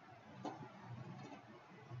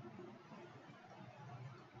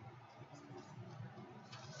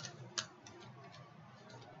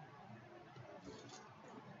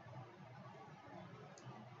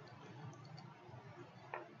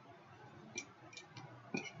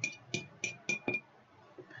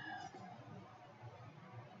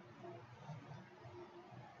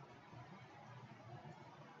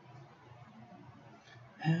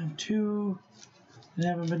 I have 2 They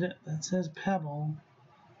have a bit that says pebble.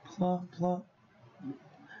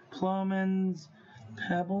 Plomin's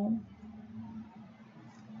pebble.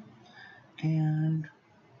 And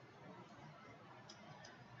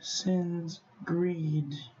sin's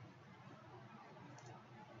greed.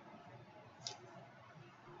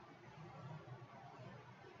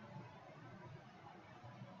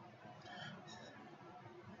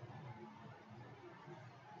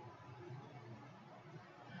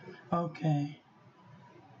 Okay.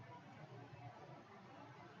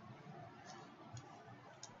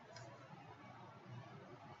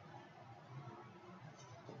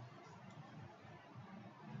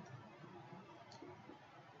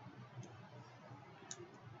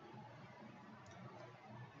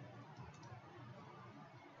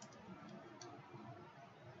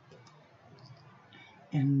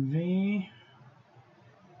 NV.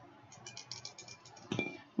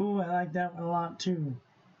 Ooh, I like that one a lot too.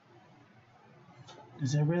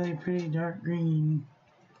 It's a really pretty dark green.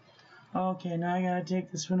 Okay, now I gotta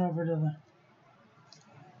take this one over to the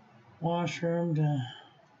washroom to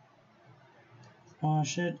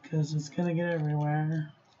wash it because it's gonna get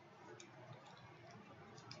everywhere.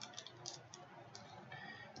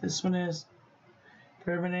 This one is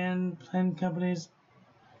Permanent Pen Company's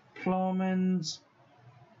Plomin's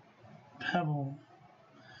Pebble.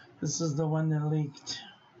 This is the one that leaked.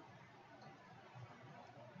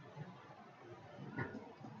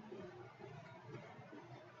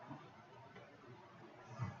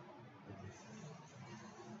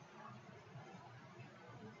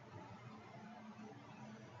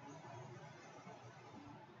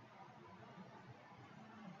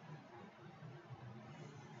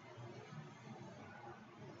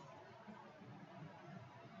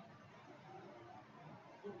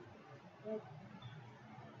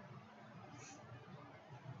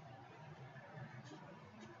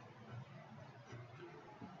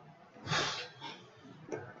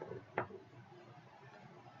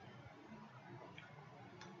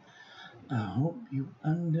 I hope you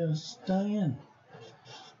understand.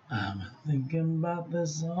 I'm thinking about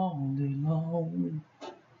this all day long.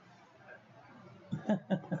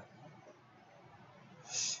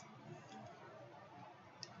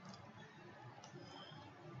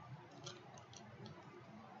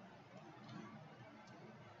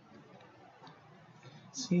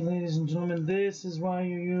 See, ladies and gentlemen, this is why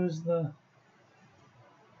you use the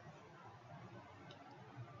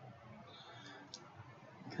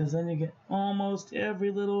because then you get almost every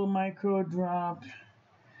little micro drop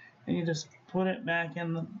and you just put it back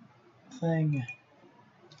in the thing.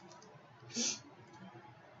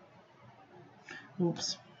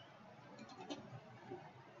 Oops.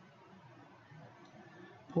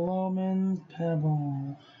 Plomin's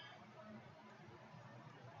Pebble.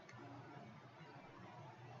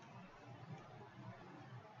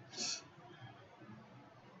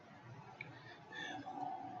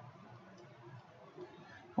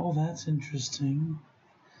 Oh, that's interesting.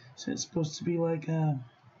 So it's supposed to be like a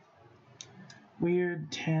weird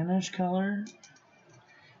tannish color.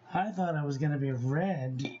 I thought it was going to be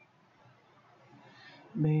red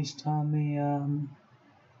based on the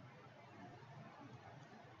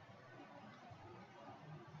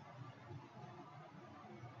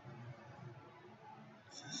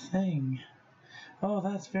thing. Oh,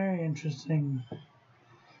 that's very interesting.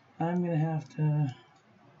 I'm going to have to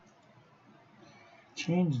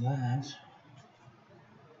change that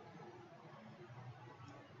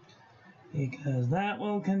because that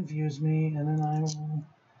will confuse me and then I will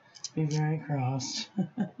be very cross.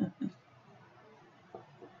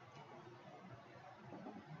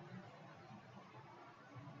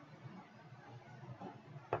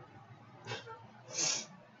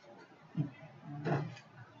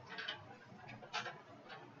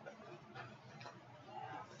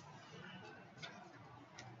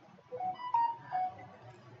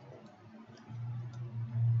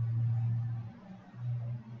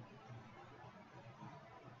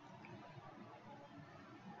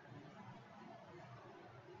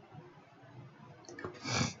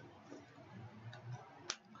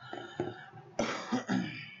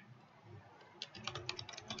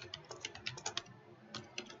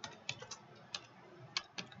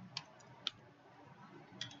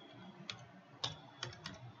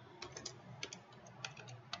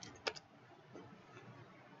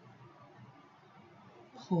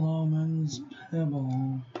 Plomin's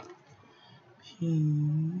Pebble.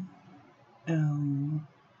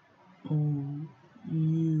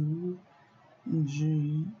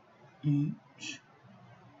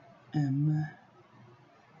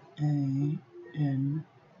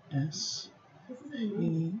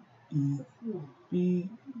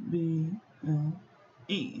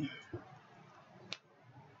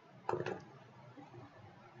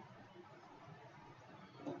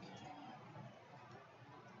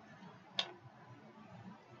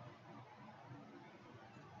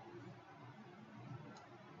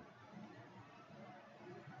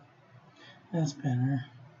 That's better.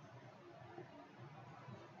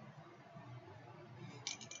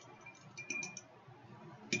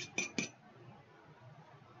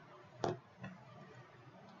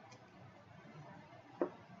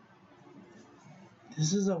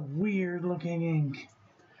 This is a weird looking ink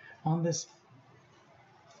on this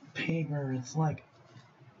paper. It's like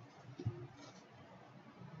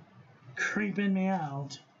creeping me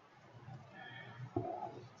out.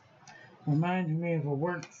 Reminding me of a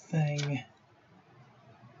work thing.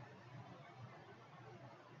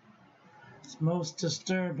 It's most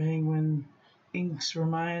disturbing when inks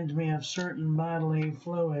remind me of certain bodily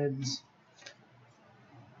fluids.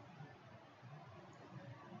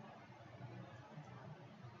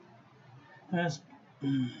 That's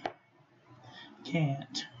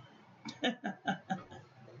can't.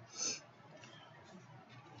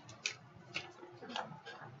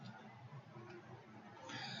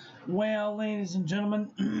 Well, ladies and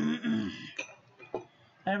gentlemen,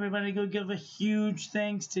 everybody go give a huge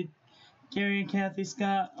thanks to Gary and Cathie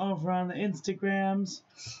Scott over on the Instagrams.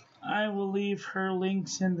 I will leave her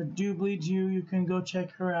links in the doobly-doo. You can go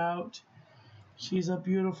check her out. She's a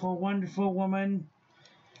beautiful, wonderful woman.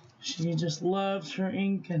 She just loves her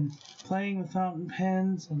ink and playing with fountain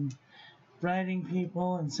pens and writing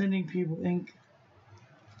people and sending people ink.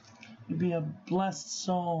 You'd be a blessed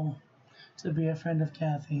soul to be a friend of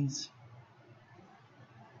Cathie's.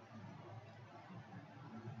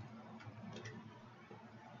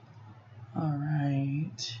 All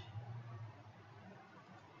right.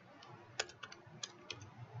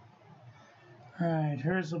 All right,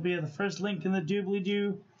 hers will be the first link in the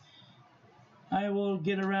doobly-doo. I will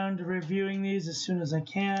get around to reviewing these as soon as I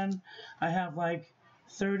can. I have like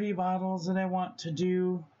 30 bottles that I want to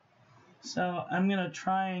do. So I'm going to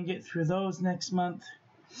try and get through those next month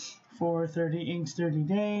for 30 inks, 30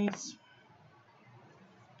 days.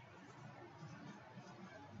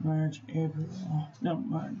 March, April, no,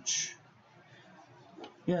 March.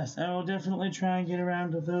 Yes, I will definitely try and get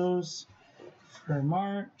around to those for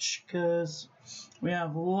March because we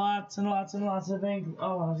have lots and lots and lots of ink.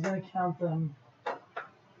 Oh, I was going to count them.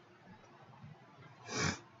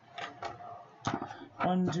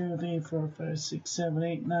 1, 2, 3, 4, 5, 6, 7,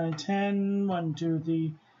 8, 9, 10. 1, 2,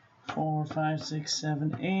 3, 4, 5, 6,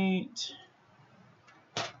 7, 8,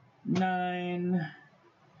 9.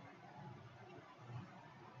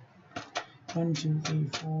 1, 2, 3,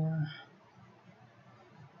 4,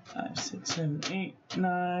 5, 6, 7, 8,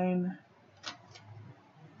 9.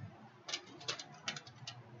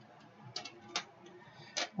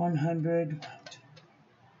 100.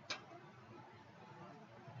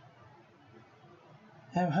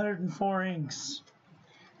 I have 104 inks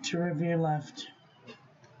to review left.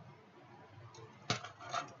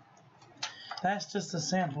 That's just the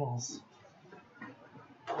samples.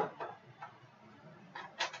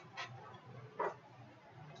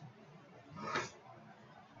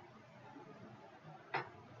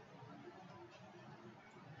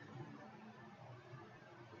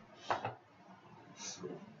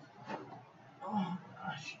 Oh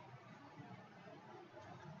gosh.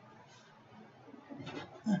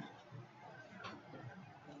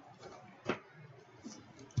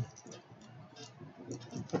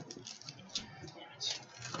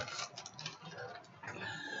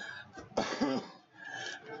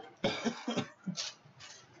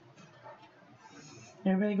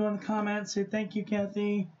 Everybody go in the comments, say thank you,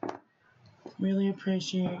 Cathie. Really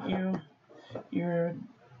appreciate you. You're a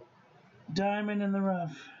diamond in the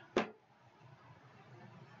rough.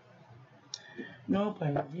 Nope, I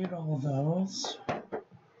reviewed all of those.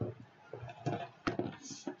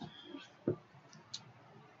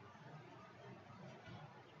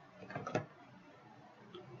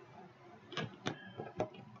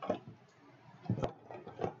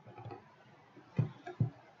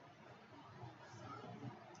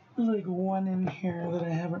 There's like one in here that I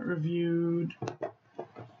haven't reviewed.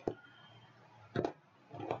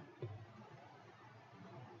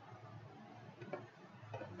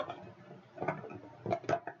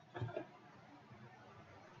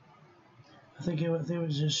 I think it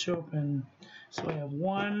was just open. So I have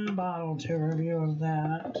one bottle to review of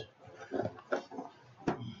that.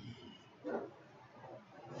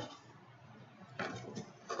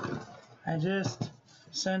 I just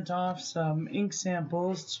sent off some ink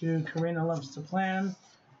samples to Karina Loves to Plan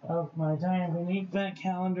of my Diamond Ink Vet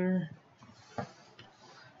calendar.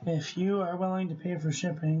 If you are willing to pay for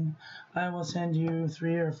shipping, I will send you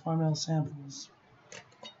 3 or 4 ml samples.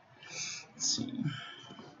 Let's see.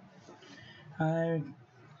 I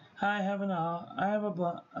have a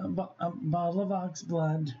bottle of ox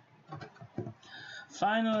blood.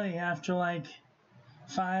 Finally, after like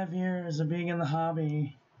 5 years of being in the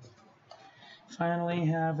hobby, finally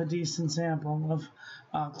have a decent sample of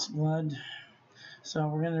ox blood. So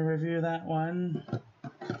we're going to review that one.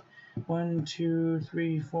 1, 2,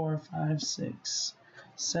 3, 4, 5, 6,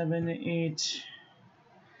 7, 8,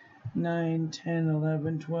 9, 10,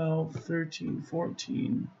 11, 12, 13,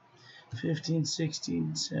 14, 15,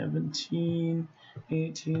 16, 17,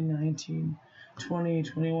 18, 19, 20,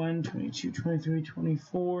 21, 22, 23,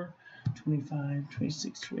 24, 25,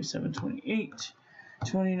 26, 27, 28,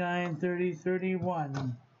 29, 30,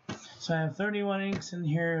 31. So I have 31 inks in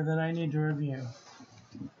here that I need to review.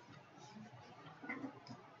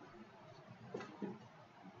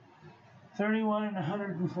 $31 and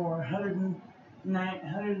 $104,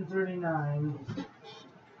 $139.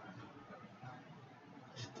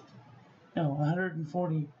 No,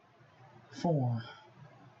 $144.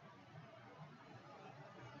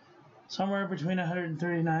 Somewhere between $139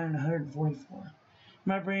 and $144.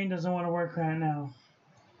 My brain doesn't want to work right now.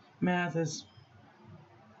 Math is...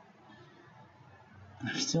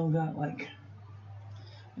 I've still got like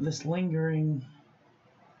this lingering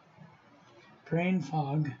brain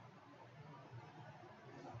fog.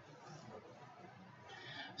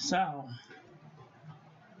 So,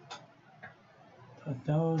 put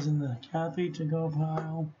those in the Cathie to go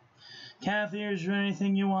pile. Cathie, is there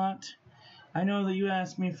anything you want? I know that you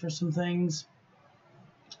asked me for some things.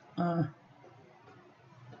 I'm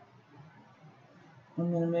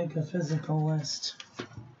going to make a physical list.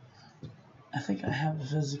 I think I have a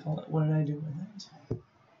physical. What did I do with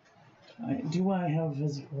it? Do I have a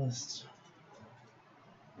physical list?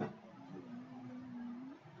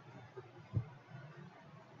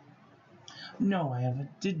 No, I have a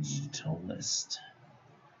digital list.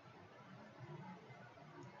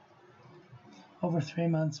 Over 3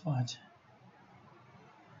 months, what?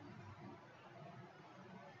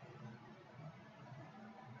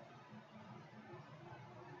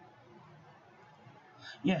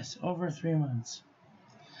 Yes, over 3 months.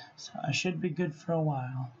 So I should be good for a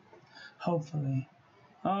while. Hopefully.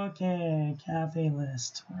 Okay, Cathie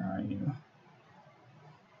list. Where are you?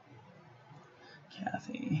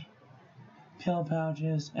 Cathie. Pill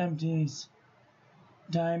pouches, empties,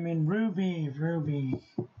 diamond, ruby.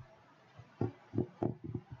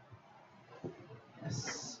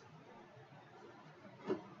 Yes.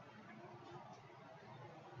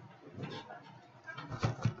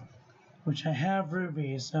 Which I have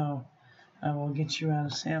ruby, so I will get you out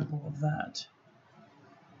a sample of that.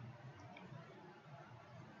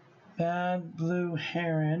 Bad Blue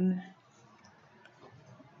Heron.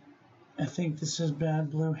 I think this is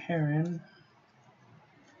Bad Blue Heron.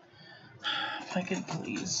 If I could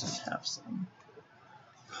please just have some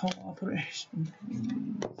cooperation,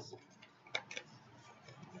 please.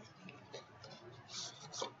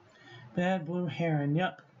 Bad Blue Heron,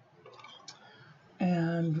 yep.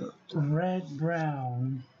 And Red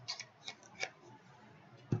Brown.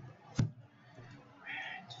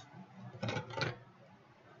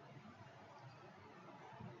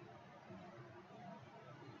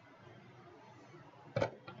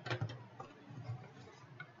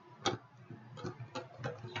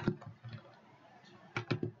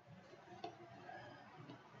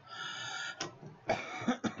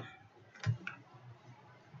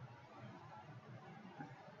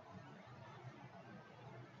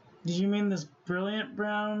 Did you mean this brilliant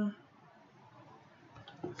brown?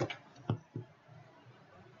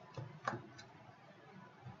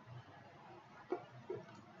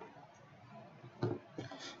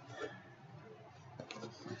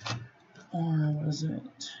 Or was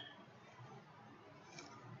it?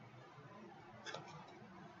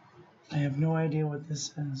 I have no idea what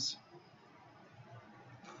this is.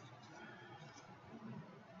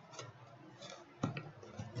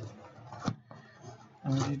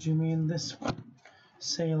 Or did you mean this one?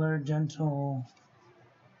 Sailor Gentle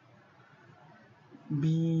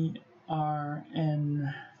BRN.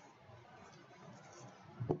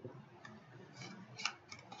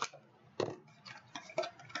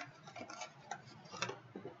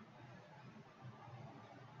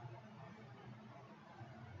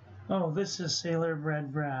 Oh, this is Sailor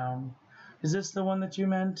Red Brown. Is this the one that you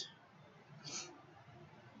meant?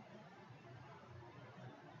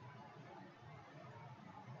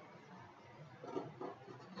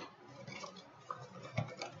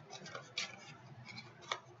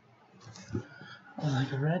 Oh,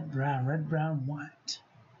 like a red brown what?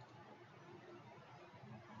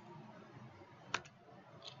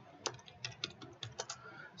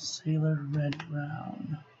 Sailor Red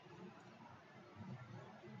Brown.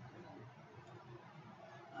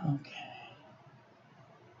 Okay.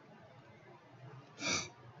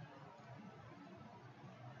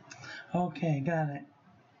 Okay, got it.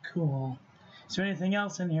 Cool. Is there anything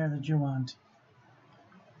else in here that you want?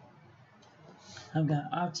 I've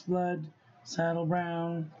got Oxblood, Saddle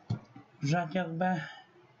Brown, Jacques Herbin,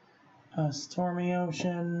 Stormy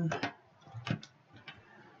Ocean,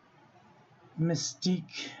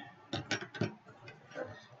 Mystique,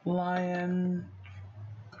 Lion,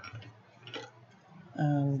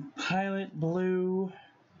 Pilot Blue,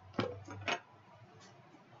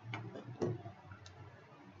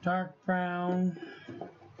 Dark Brown,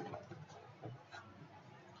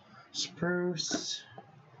 Spruce.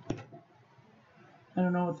 I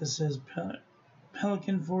don't know what this is.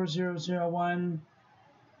 Pelican 4001,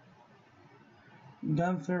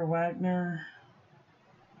 Gunther Wagner,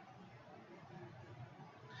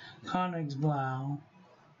 Königsblau,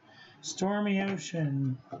 Stormy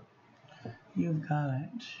Ocean. You've got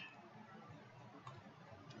it.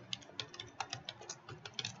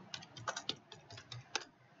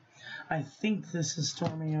 I think this is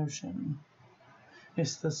Stormy Ocean.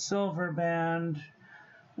 It's the silver band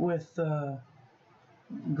with the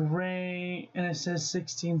gray, and it says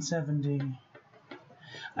 1670.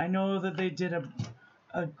 I know that they did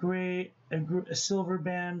a silver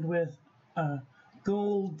band with a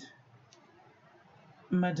gold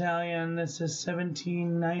medallion that says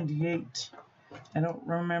 1798. I don't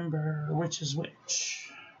remember which is which.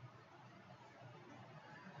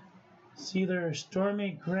 It's either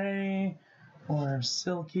Stormy Gray or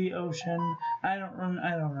Silky Ocean. I don't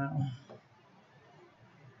know.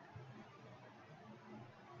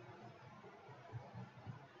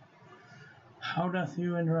 How doth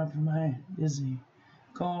you interrupt my busy?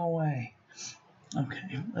 Go away.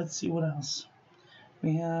 Okay, let's see what else.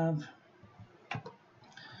 We have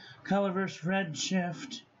Colorverse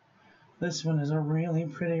Redshift. This one is a really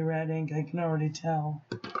pretty red ink, I can already tell.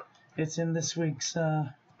 It's in this week's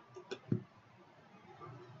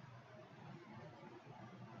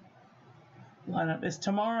lineup. It's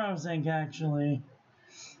tomorrow's ink, actually.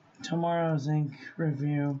 Tomorrow's ink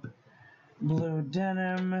review. Blue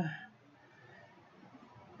Denim,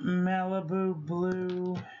 Malibu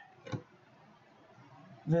Blue,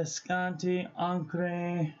 Visconti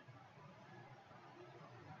Encre,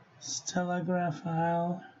 Stella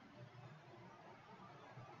Graphile.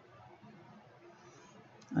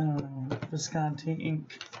 I don't know. Visconti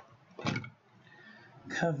ink.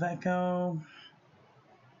 Kaveco.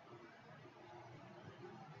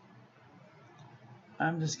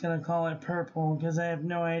 I'm just gonna call it purple because I have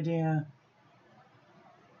no idea.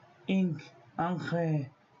 Ink, Encre,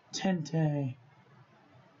 Tente,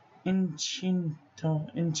 Incinso.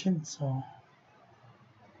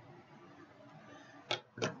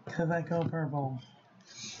 Kaveco purple.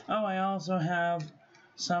 Oh, I also have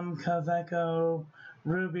some Kaveco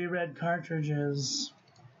ruby red cartridges.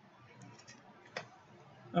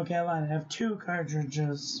 Okay, I lied. I have 2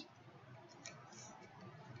 cartridges.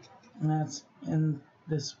 And that's in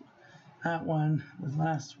that one, the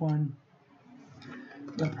last one.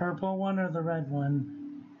 The purple one or the red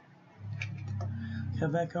one?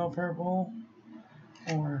 Kaveco purple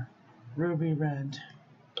or ruby red?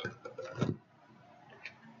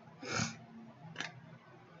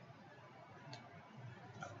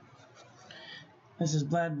 This is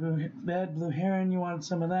Bad Blue Heron. You want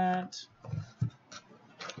some of that?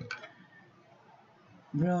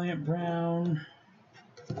 Brilliant Brown.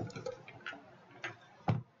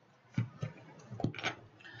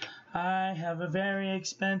 I have a very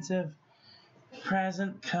expensive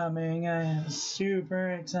present coming. I am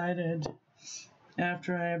super excited.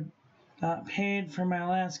 After I got paid for my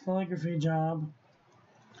last calligraphy job,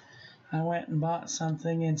 I went and bought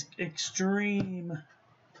something. It's extreme.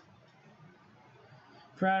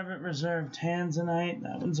 Private Reserve Tanzanite.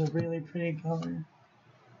 That one's a really pretty color.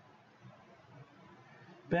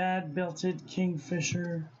 Bad Belted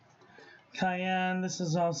Kingfisher. Cayenne. This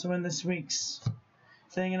is also in this week's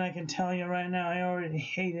thing, and I can tell you right now, I already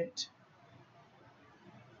hate it.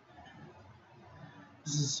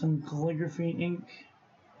 This is some calligraphy ink.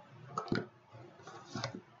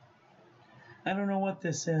 I don't know what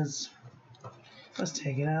this is. Let's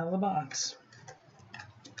take it out of the box.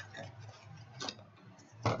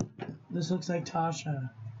 This looks like Tasha.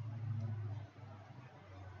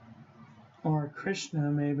 Or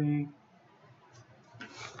Krishna, maybe.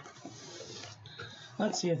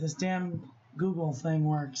 Let's see if this damn Google thing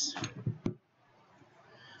works.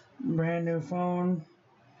 Brand new phone.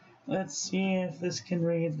 Let's see if this can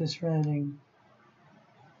read this writing.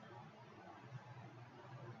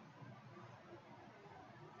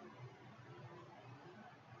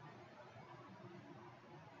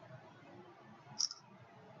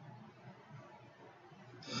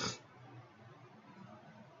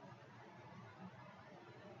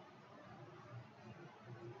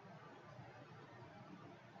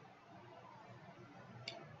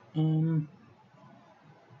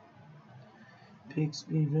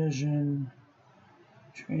 Bixby Vision,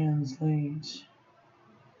 translate,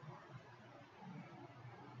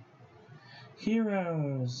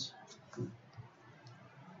 heroes,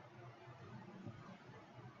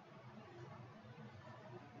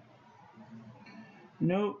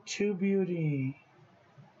 note to beauty,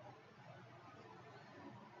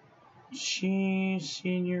 she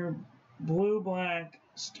senior blue black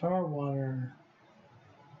star water,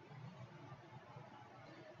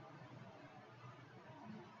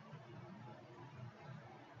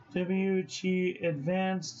 WG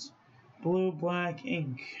advanced blue black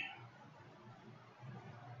ink,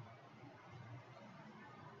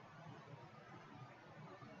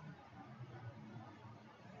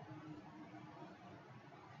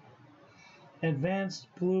 advanced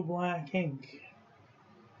blue black ink.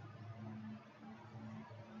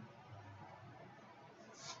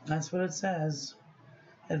 That's what it says.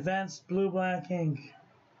 Advanced blue black ink.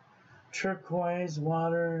 Turquoise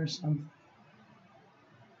water or something.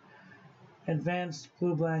 Advanced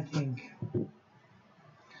blue black ink.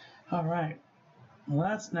 Alright. Well,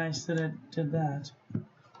 that's nice that it did that.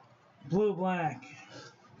 Blue black.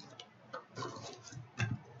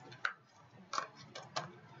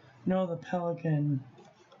 No, the pelican.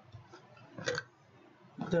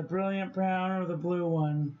 The brilliant brown or the blue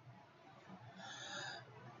one.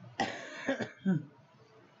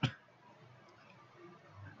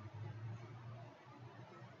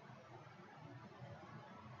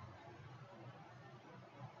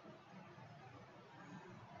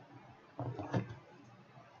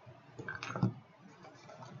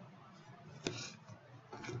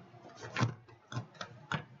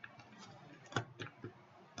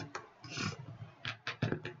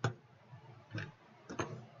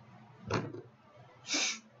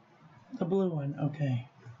 The blue one, okay.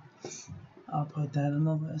 I'll put that on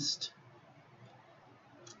the list.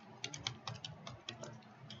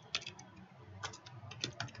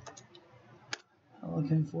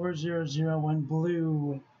 Pelican 4001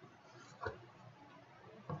 blue.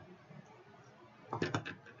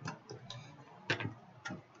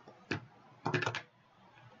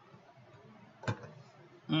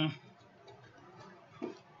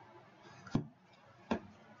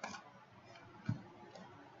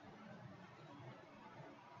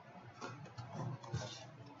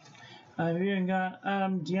 I've even got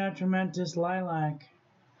Diatramentis lilac,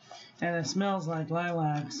 and it smells like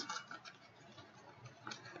lilacs.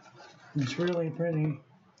 It's really pretty.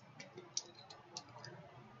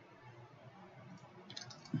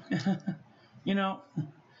 You know,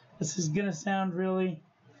 this is gonna sound really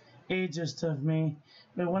ageist of me,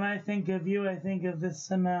 but when I think of you, I think of this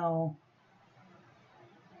smell.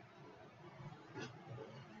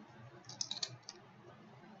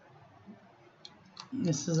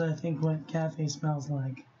 This is, I think, what Cathie smells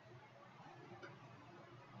like.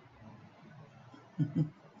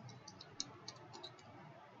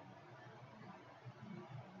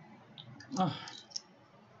 Oh.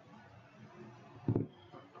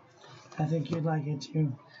 I think you'd like it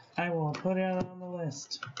too. I will put it on the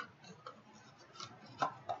list.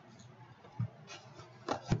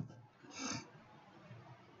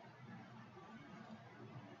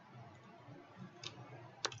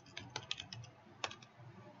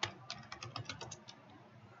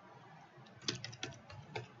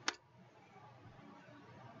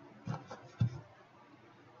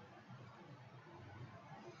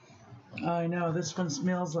 I know, this one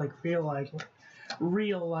smells like real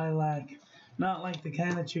lilac, not like the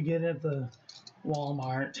kind that you get at the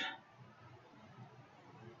Walmart.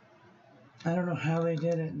 I don't know how they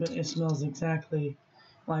did it, but it smells exactly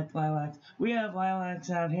like lilacs. We have lilacs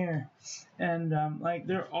out here, and like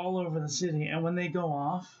they're all over the city, and when they go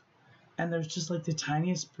off, and there's just like the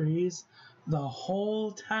tiniest breeze, the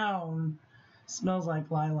whole town smells like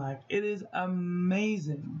lilac. It is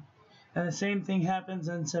amazing. And the same thing happens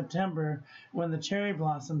in September when the cherry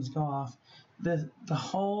blossoms go off. The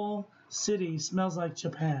whole city smells like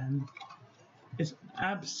Japan. It's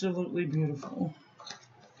absolutely beautiful.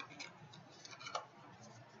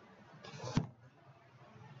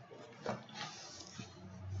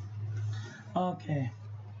 Okay.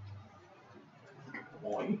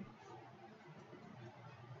 Boy.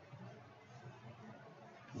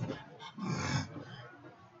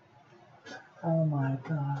 Oh my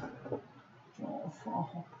god. Oh,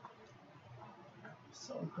 fall.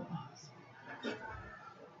 So close.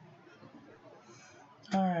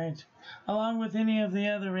 Alright. Along with any of the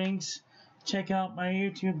other inks, check out my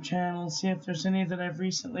YouTube channel. See if there's any that I've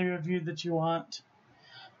recently reviewed that you want.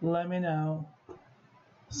 Let me know.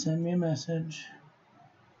 Send me a message.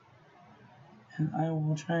 and I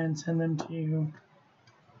will try and send them to you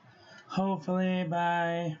hopefully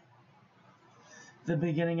by the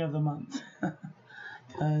beginning of the month,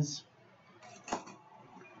 because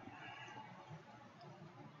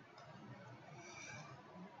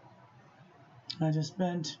I just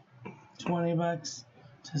spent $20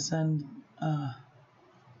 to send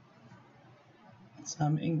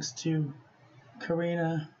some inks to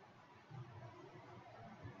Karina.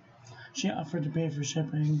 She offered to pay for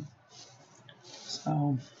shipping,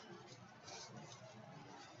 so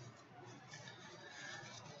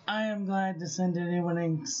I am glad to send anyone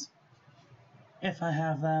inks if I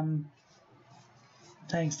have them.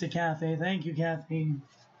 Thanks to Cathie. Thank you, Cathie.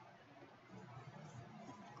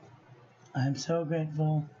 I'm so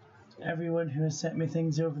grateful to everyone who has sent me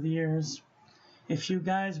things over the years. If you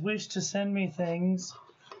guys wish to send me things,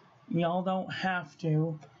 y'all don't have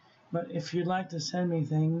to, but if you'd like to send me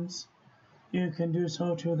things, you can do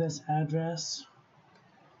so to this address,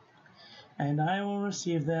 and I will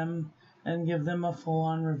receive them and give them a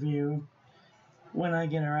full-on review when I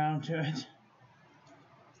get around to it.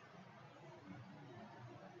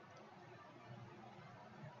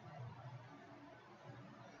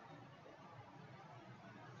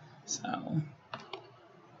 So,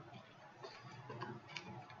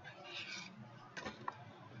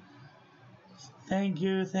 thank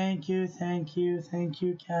you,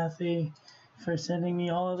 Cathie, for sending me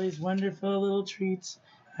all of these wonderful little treats.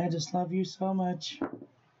 I just love you so much.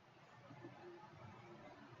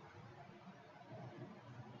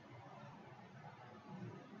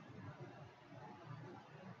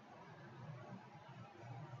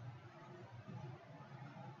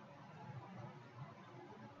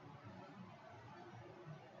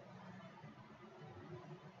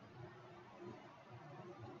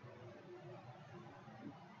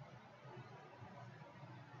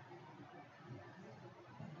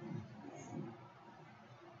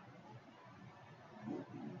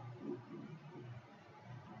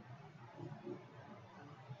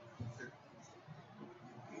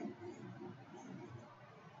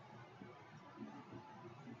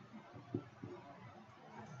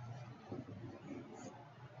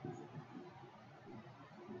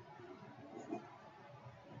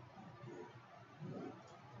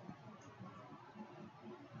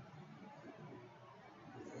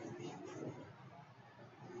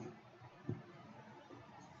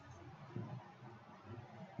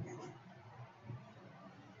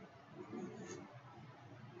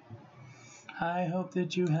 I hope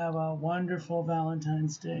that you have a wonderful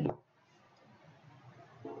Valentine's Day.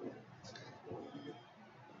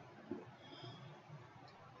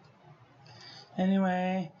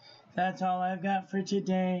 Anyway, that's all I've got for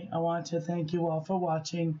today. I want to thank you all for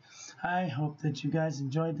watching. I hope that you guys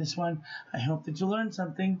enjoyed this one. I hope that you learned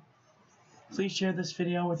something. Please share this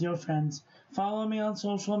video with your friends. Follow me on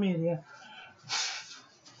social media.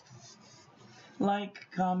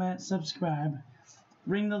 Like, comment, subscribe.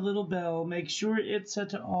 Ring the little bell. Make sure it's set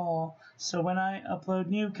to all, so when I upload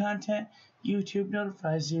new content, YouTube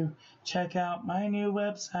notifies you. Check out my new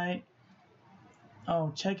website.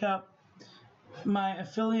 Oh, check out my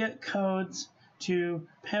affiliate codes to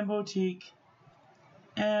Pen Boutique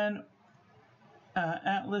and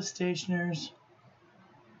Atlas Stationers.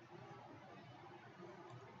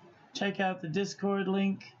 Check out the Discord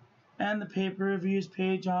link and the paper reviews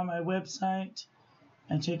page on my website.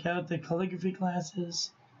 And check out the calligraphy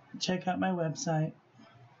classes. Check out my website.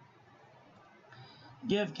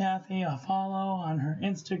 Give Cathie a follow on her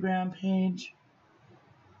Instagram page.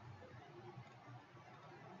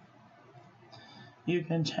 You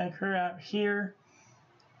can check her out here.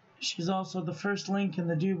 She's also the first link in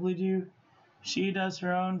the doobly-doo. She does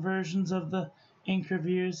her own versions of the ink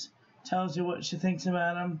reviews. Tells you what she thinks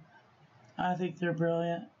about them. I think they're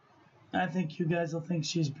brilliant. I think you guys will think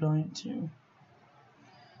she's brilliant too.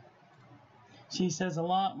 She says a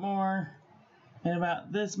lot more in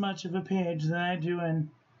about this much of a page than I do in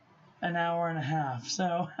an hour and a half.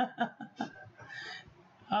 So,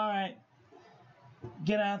 alright.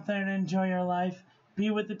 Get out there and enjoy your life.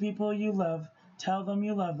 Be with the people you love. Tell them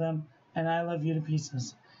you love them. And I love you to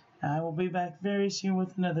pieces. I will be back very soon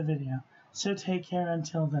with another video. So take care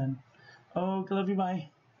until then. Oh, love you, bye.